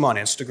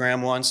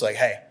Instagram once, like,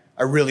 hey,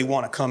 I really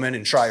want to come in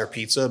and try your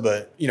pizza,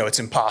 but it's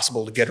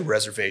impossible to get a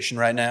reservation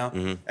right now.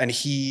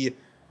 Mm-hmm.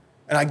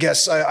 And I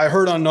guess I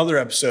heard on another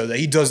episode that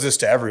he does this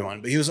to everyone,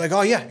 but he was like,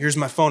 oh yeah, here's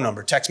my phone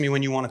number. Text me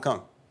when you want to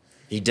come.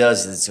 He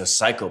does. It's a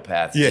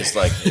psychopath. Yeah. Just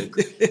like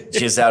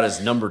gives out his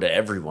number to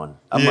everyone.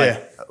 I'm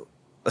like,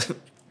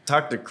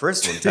 talk to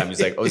Chris one time. He's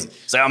like,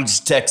 I'm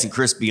just texting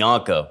Chris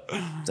Bianco.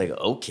 It's like,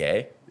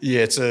 okay.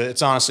 Yeah,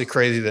 it's honestly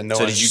crazy that no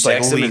one just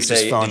text him leaked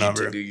his phone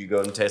number. Did you go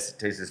and taste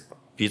his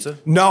pizza?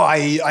 No,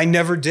 I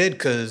never did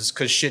because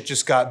shit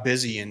just got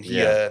busy and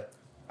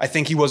I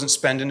think he wasn't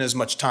spending as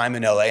much time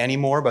in LA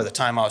anymore. By the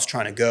time I was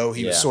trying to go,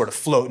 he was sort of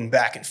floating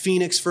back in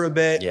Phoenix for a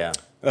bit. Yeah.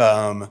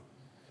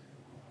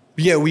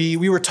 yeah,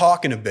 we were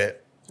talking a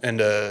bit, and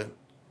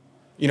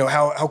you know,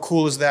 how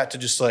cool is that to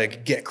just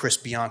like get Chris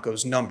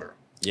Bianco's number?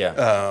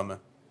 Yeah.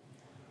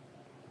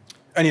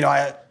 And you know,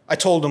 I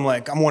told him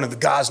like I'm one of the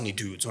Ghazni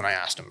dudes when I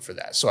asked him for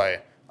that. So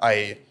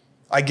I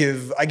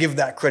give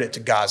that credit to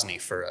Ghazni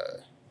for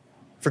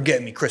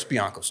getting me Chris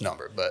Bianco's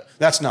number, but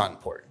that's not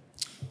important.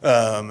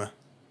 But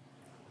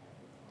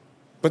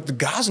the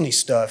Ghazni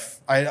stuff,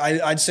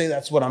 I'd say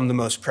that's what I'm the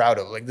most proud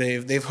of. Like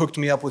they've hooked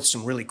me up with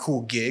some really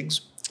cool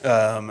gigs.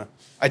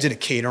 I did a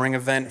catering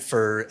event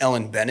for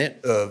Ellen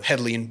Bennett of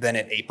Headley and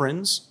Bennett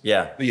aprons.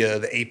 Yeah.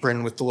 The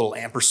apron with the little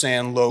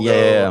ampersand logo,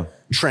 Yeah.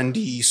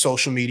 trendy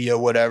social media,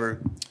 whatever.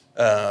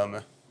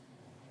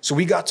 So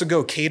we got to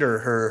go cater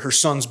her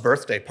son's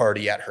birthday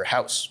party at her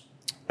house.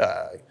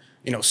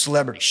 You know,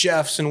 celebrity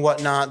chefs and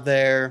whatnot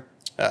there.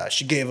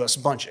 She gave us a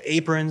bunch of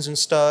aprons and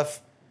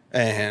stuff.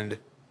 And,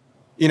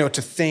 you know,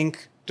 to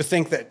think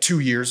that 2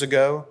 years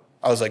ago,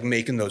 I was like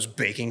making those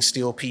baking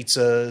steel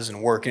pizzas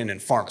and working in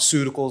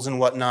pharmaceuticals and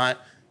whatnot,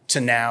 to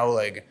now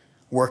like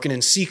working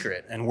in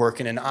secret and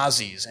working in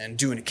Ozzy's and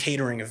doing a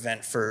catering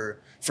event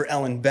for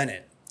Ellen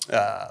Bennett.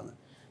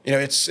 You know,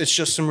 it's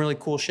just some really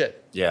cool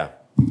shit. Yeah.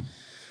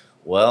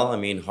 Well, I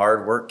mean,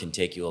 hard work can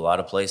take you a lot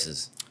of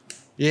places.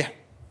 Yeah.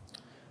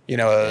 You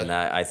know, And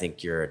I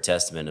think you're a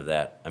testament of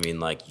that. I mean,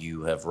 like,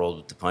 you have rolled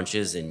with the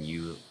punches, and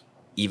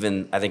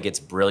I think it's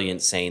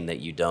brilliant saying that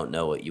you don't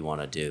know what you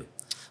want to do.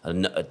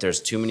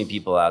 There's too many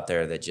people out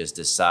there that just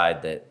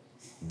decide that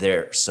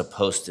they're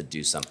supposed to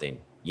do something.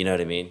 You know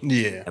what I mean?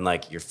 Yeah. And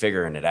like, you're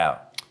figuring it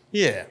out.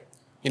 yeah.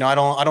 You know,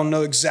 I don't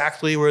know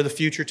exactly where the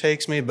future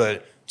takes me,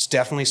 but it's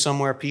definitely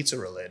somewhere pizza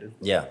related.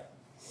 Yeah.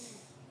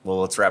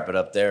 Well, let's wrap it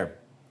up there.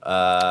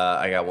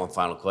 I got one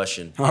final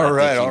question. All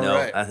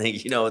right. I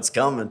think you know it's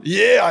coming.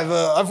 Yeah,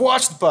 I've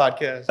watched the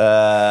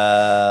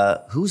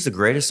podcast. Who's the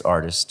greatest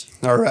artist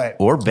All right.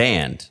 or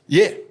band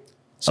Yeah.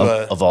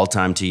 So of all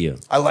time to you?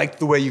 I like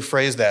the way you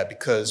phrase that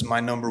because my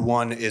number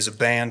one is a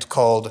band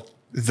called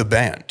The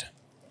Band.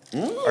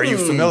 Are you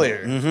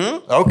familiar?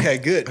 Mm-hmm. Okay,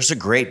 good. There's a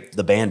great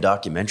The Band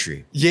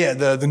documentary. Yeah,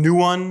 the new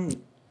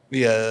one,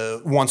 the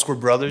Once We're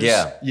Brothers.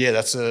 Yeah. Yeah,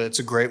 it's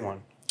a great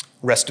one.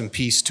 Rest in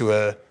peace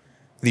to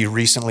the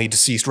recently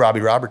deceased Robbie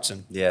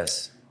Robertson.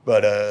 Yes.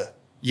 But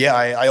yeah,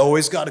 I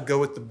always got to go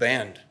with The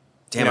Band.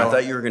 Damn, You know, I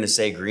thought you were going to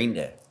say Green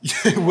Day.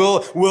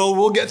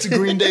 we'll get to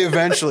Green Day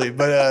eventually,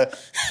 but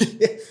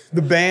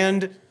The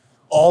Band,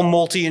 all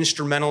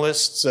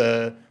multi-instrumentalists,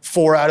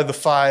 4 out of the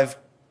 5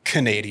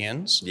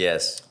 Canadians.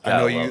 Yes. I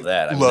know Gotta love you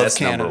that. I mean, love that's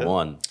Canada. number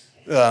one.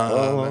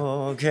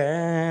 Oh,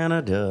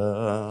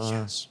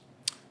 Canada.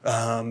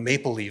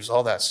 Maple Leaves,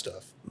 all that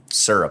stuff.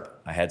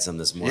 Syrup. I had some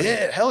this morning.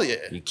 Yeah, hell yeah.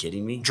 Are you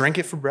kidding me? Drink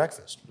it for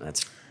breakfast.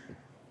 That's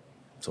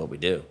what we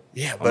do.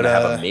 Yeah, I'm but gonna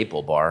have a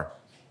maple bar.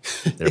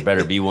 There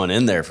better be one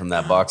in there from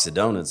that box of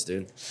donuts,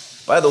 dude.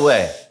 By the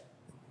way,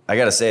 I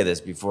gotta say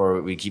this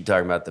before we keep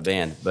talking about the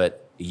band,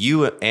 but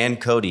you and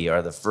Cody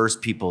are the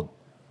first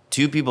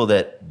two people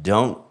that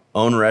don't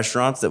own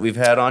restaurants that we've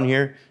had on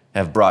here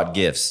have brought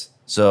gifts.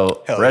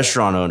 So Hell yeah.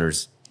 restaurant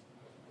owners,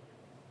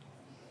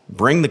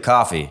 bring the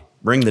coffee,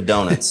 bring the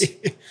donuts.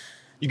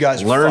 You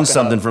guys are Learn fucking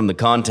something up. from the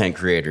content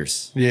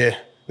creators. Yeah.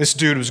 This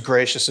dude was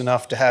gracious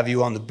enough to have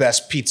you on the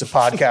best pizza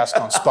podcast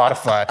on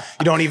Spotify.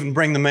 You don't even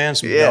bring the man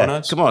some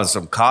donuts. Come on,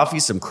 some coffee,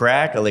 some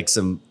crack, like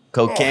some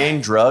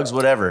cocaine, drugs,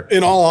 whatever.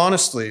 In all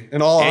honesty,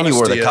 And you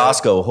wore the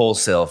Costco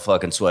wholesale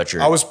fucking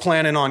sweatshirt. I was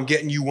planning on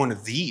getting you one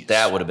of these.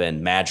 That would have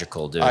been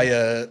magical, dude.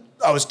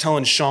 I was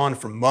telling Sean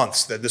for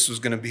months that this was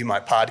going to be my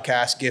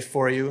podcast gift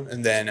for you.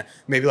 And then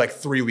maybe like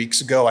 3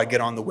 weeks ago, I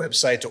get on the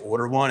website to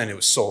order one and it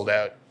was sold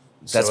out.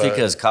 That's So,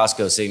 because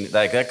Costco,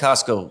 like that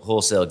Costco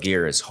wholesale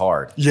gear is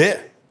hard. Yeah,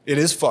 it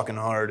is fucking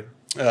hard.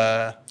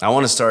 I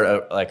want to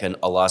start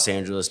a Los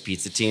Angeles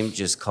pizza team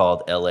just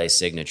called LA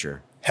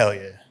Signature. Hell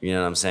yeah. You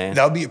know what I'm saying?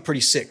 That would be a pretty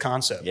sick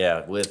concept.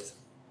 Yeah, with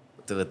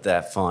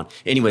that font.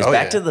 Anyways, Oh,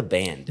 back yeah. to the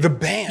band. The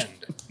Band.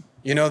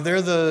 You know,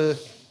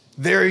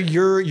 they're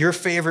your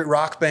favorite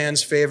rock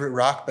band's favorite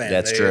rock band.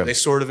 That's true. They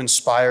sort of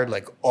inspired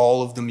like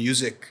all of the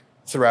music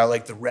throughout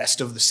like the rest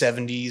of the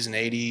 70s and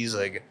 80s.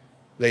 Like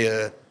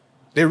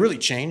they really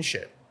changed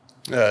shit.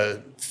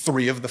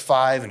 3 of the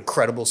 5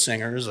 incredible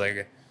singers.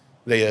 Like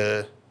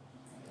they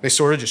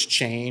sort of just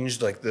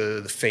changed like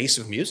the face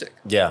of music.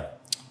 Yeah.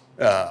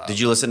 Did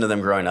you listen to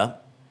them growing up?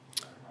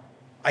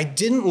 I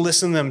didn't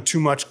listen to them too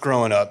much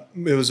growing up.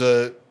 It was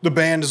the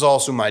band is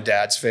also my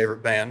dad's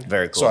favorite band.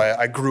 Very cool. So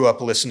I grew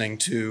up listening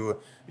to,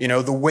 you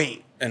know, The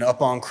Weight and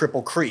Up on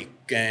Cripple Creek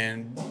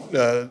and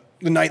the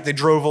night they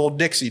drove Old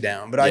Dixie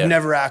down. But Yeah. I'd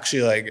never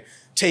actually like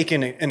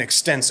taken an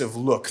extensive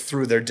look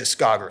through their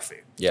discography.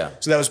 Yeah.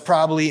 So that was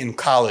probably in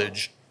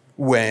college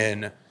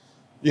when,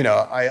 you know,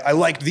 I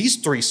liked these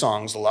 3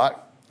 songs a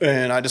lot.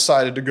 And I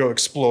decided to go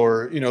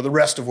explore, you know, the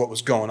rest of what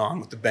was going on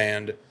with the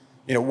band,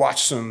 you know,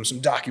 watch some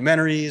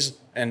documentaries.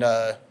 And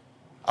I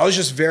was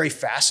just very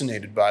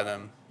fascinated by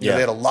them. You know, Yeah. they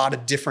had a lot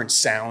of different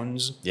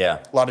sounds. Yeah.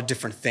 A lot of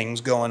different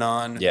things going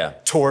on. Yeah.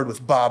 Toured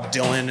with Bob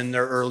Dylan in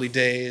their early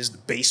days, the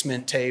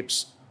Basement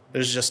tapes.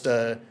 There's just,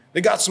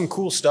 they got some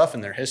cool stuff in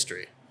their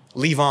history.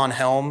 Levon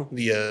Helm,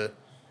 the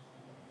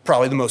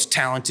probably the most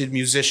talented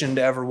musician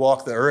to ever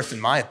walk the earth,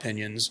 in my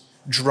opinions.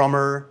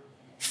 Drummer,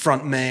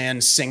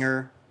 frontman,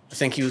 singer. I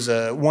think he was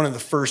one of the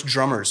first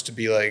drummers to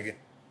be like,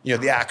 you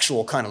know, the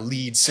actual kind of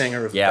lead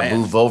singer of the band.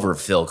 Move over,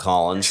 Phil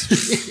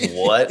Collins.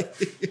 What?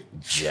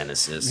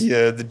 Genesis.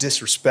 Yeah, the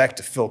disrespect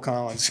to Phil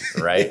Collins.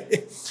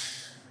 Right?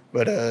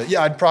 But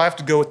yeah, I'd probably have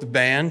to go with the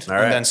band. All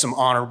right. And then some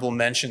honorable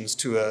mentions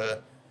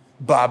to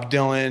Bob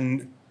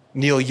Dylan,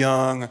 Neil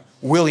Young,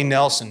 Willie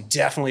Nelson,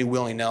 definitely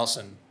Willie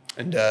Nelson,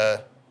 and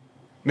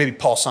maybe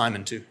Paul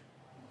Simon too.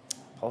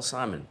 Paul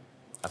Simon.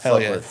 I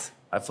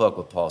fuck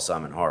with Paul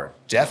Simon hard.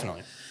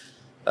 Definitely.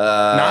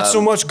 Not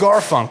so much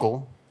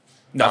Garfunkel.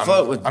 No, I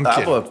fuck with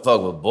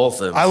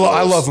both of them. I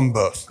love them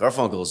both.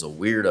 Garfunkel is a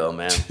weirdo,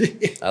 man.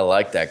 I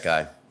like that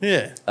guy.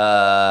 Yeah.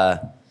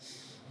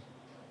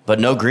 But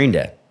no Green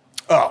Day.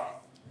 Oh.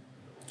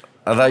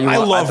 I thought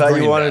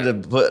you wanted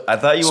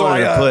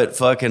to put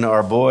fucking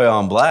our boy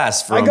on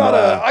blast. From,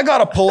 I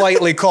gotta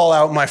politely call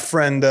out my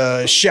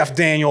friend Chef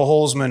Daniel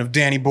Holzman of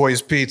Danny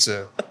Boy's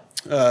Pizza.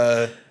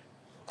 I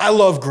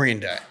love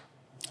Green Day.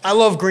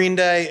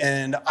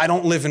 And I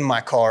don't live in my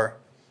car.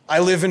 I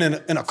live in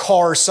a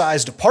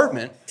car-sized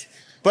apartment,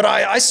 but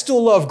I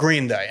still love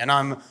Green Day. And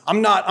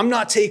I'm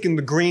not taking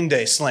the Green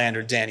Day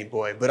slander, Danny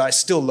Boy, but I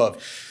still love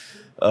it.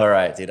 All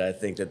right, dude. I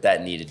think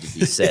that needed to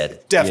be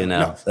said. Definitely. You know?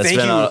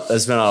 No,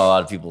 that's been on a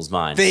lot of people's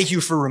minds. Thank you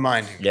for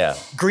reminding me. Yeah.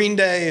 Green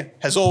Day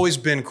has always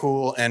been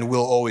cool and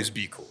will always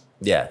be cool.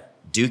 Yeah.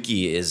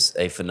 Dookie is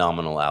a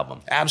phenomenal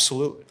album.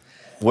 Absolutely.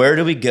 Where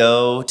do we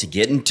go to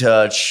get in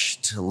touch,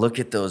 to look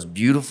at those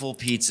beautiful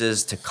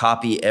pizzas, to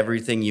copy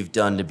everything you've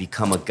done to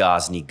become a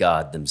Gosney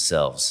god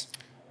themselves?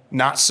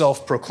 Not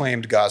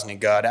self-proclaimed Gosney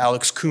god.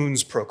 Alex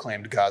Koons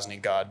proclaimed Gosney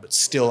god, but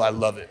still I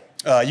love it.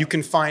 You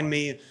can find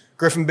me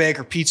Griffin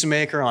Baker Pizza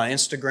Maker on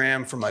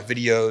Instagram for my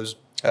videos.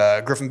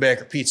 Griffin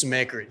Baker Pizza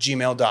Maker at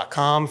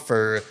gmail.com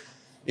for,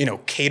 you know,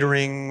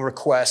 catering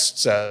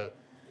requests,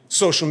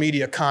 social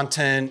media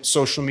content,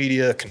 social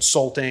media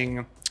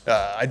consulting.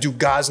 I do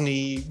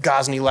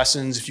Gosney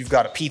lessons. If you've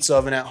got a pizza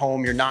oven at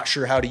home you're not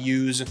sure how to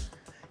use,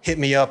 hit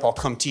me up. I'll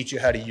come teach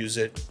you how to use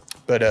it.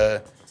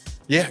 But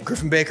yeah,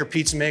 Griffin Baker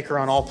Pizza Maker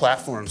on all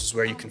platforms is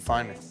where you can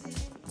find me.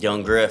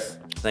 Young Griff,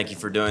 thank you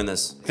for doing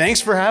this.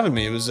 Thanks for having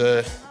me. It was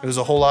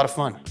a whole lot of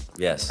fun.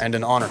 Yes. And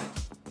an honor.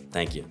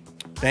 Thank you.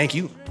 Thank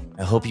you.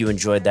 I hope you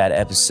enjoyed that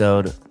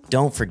episode.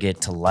 Don't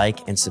forget to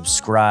like and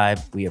subscribe.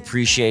 We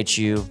appreciate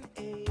you.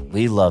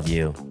 We love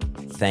you.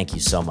 Thank you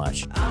so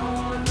much.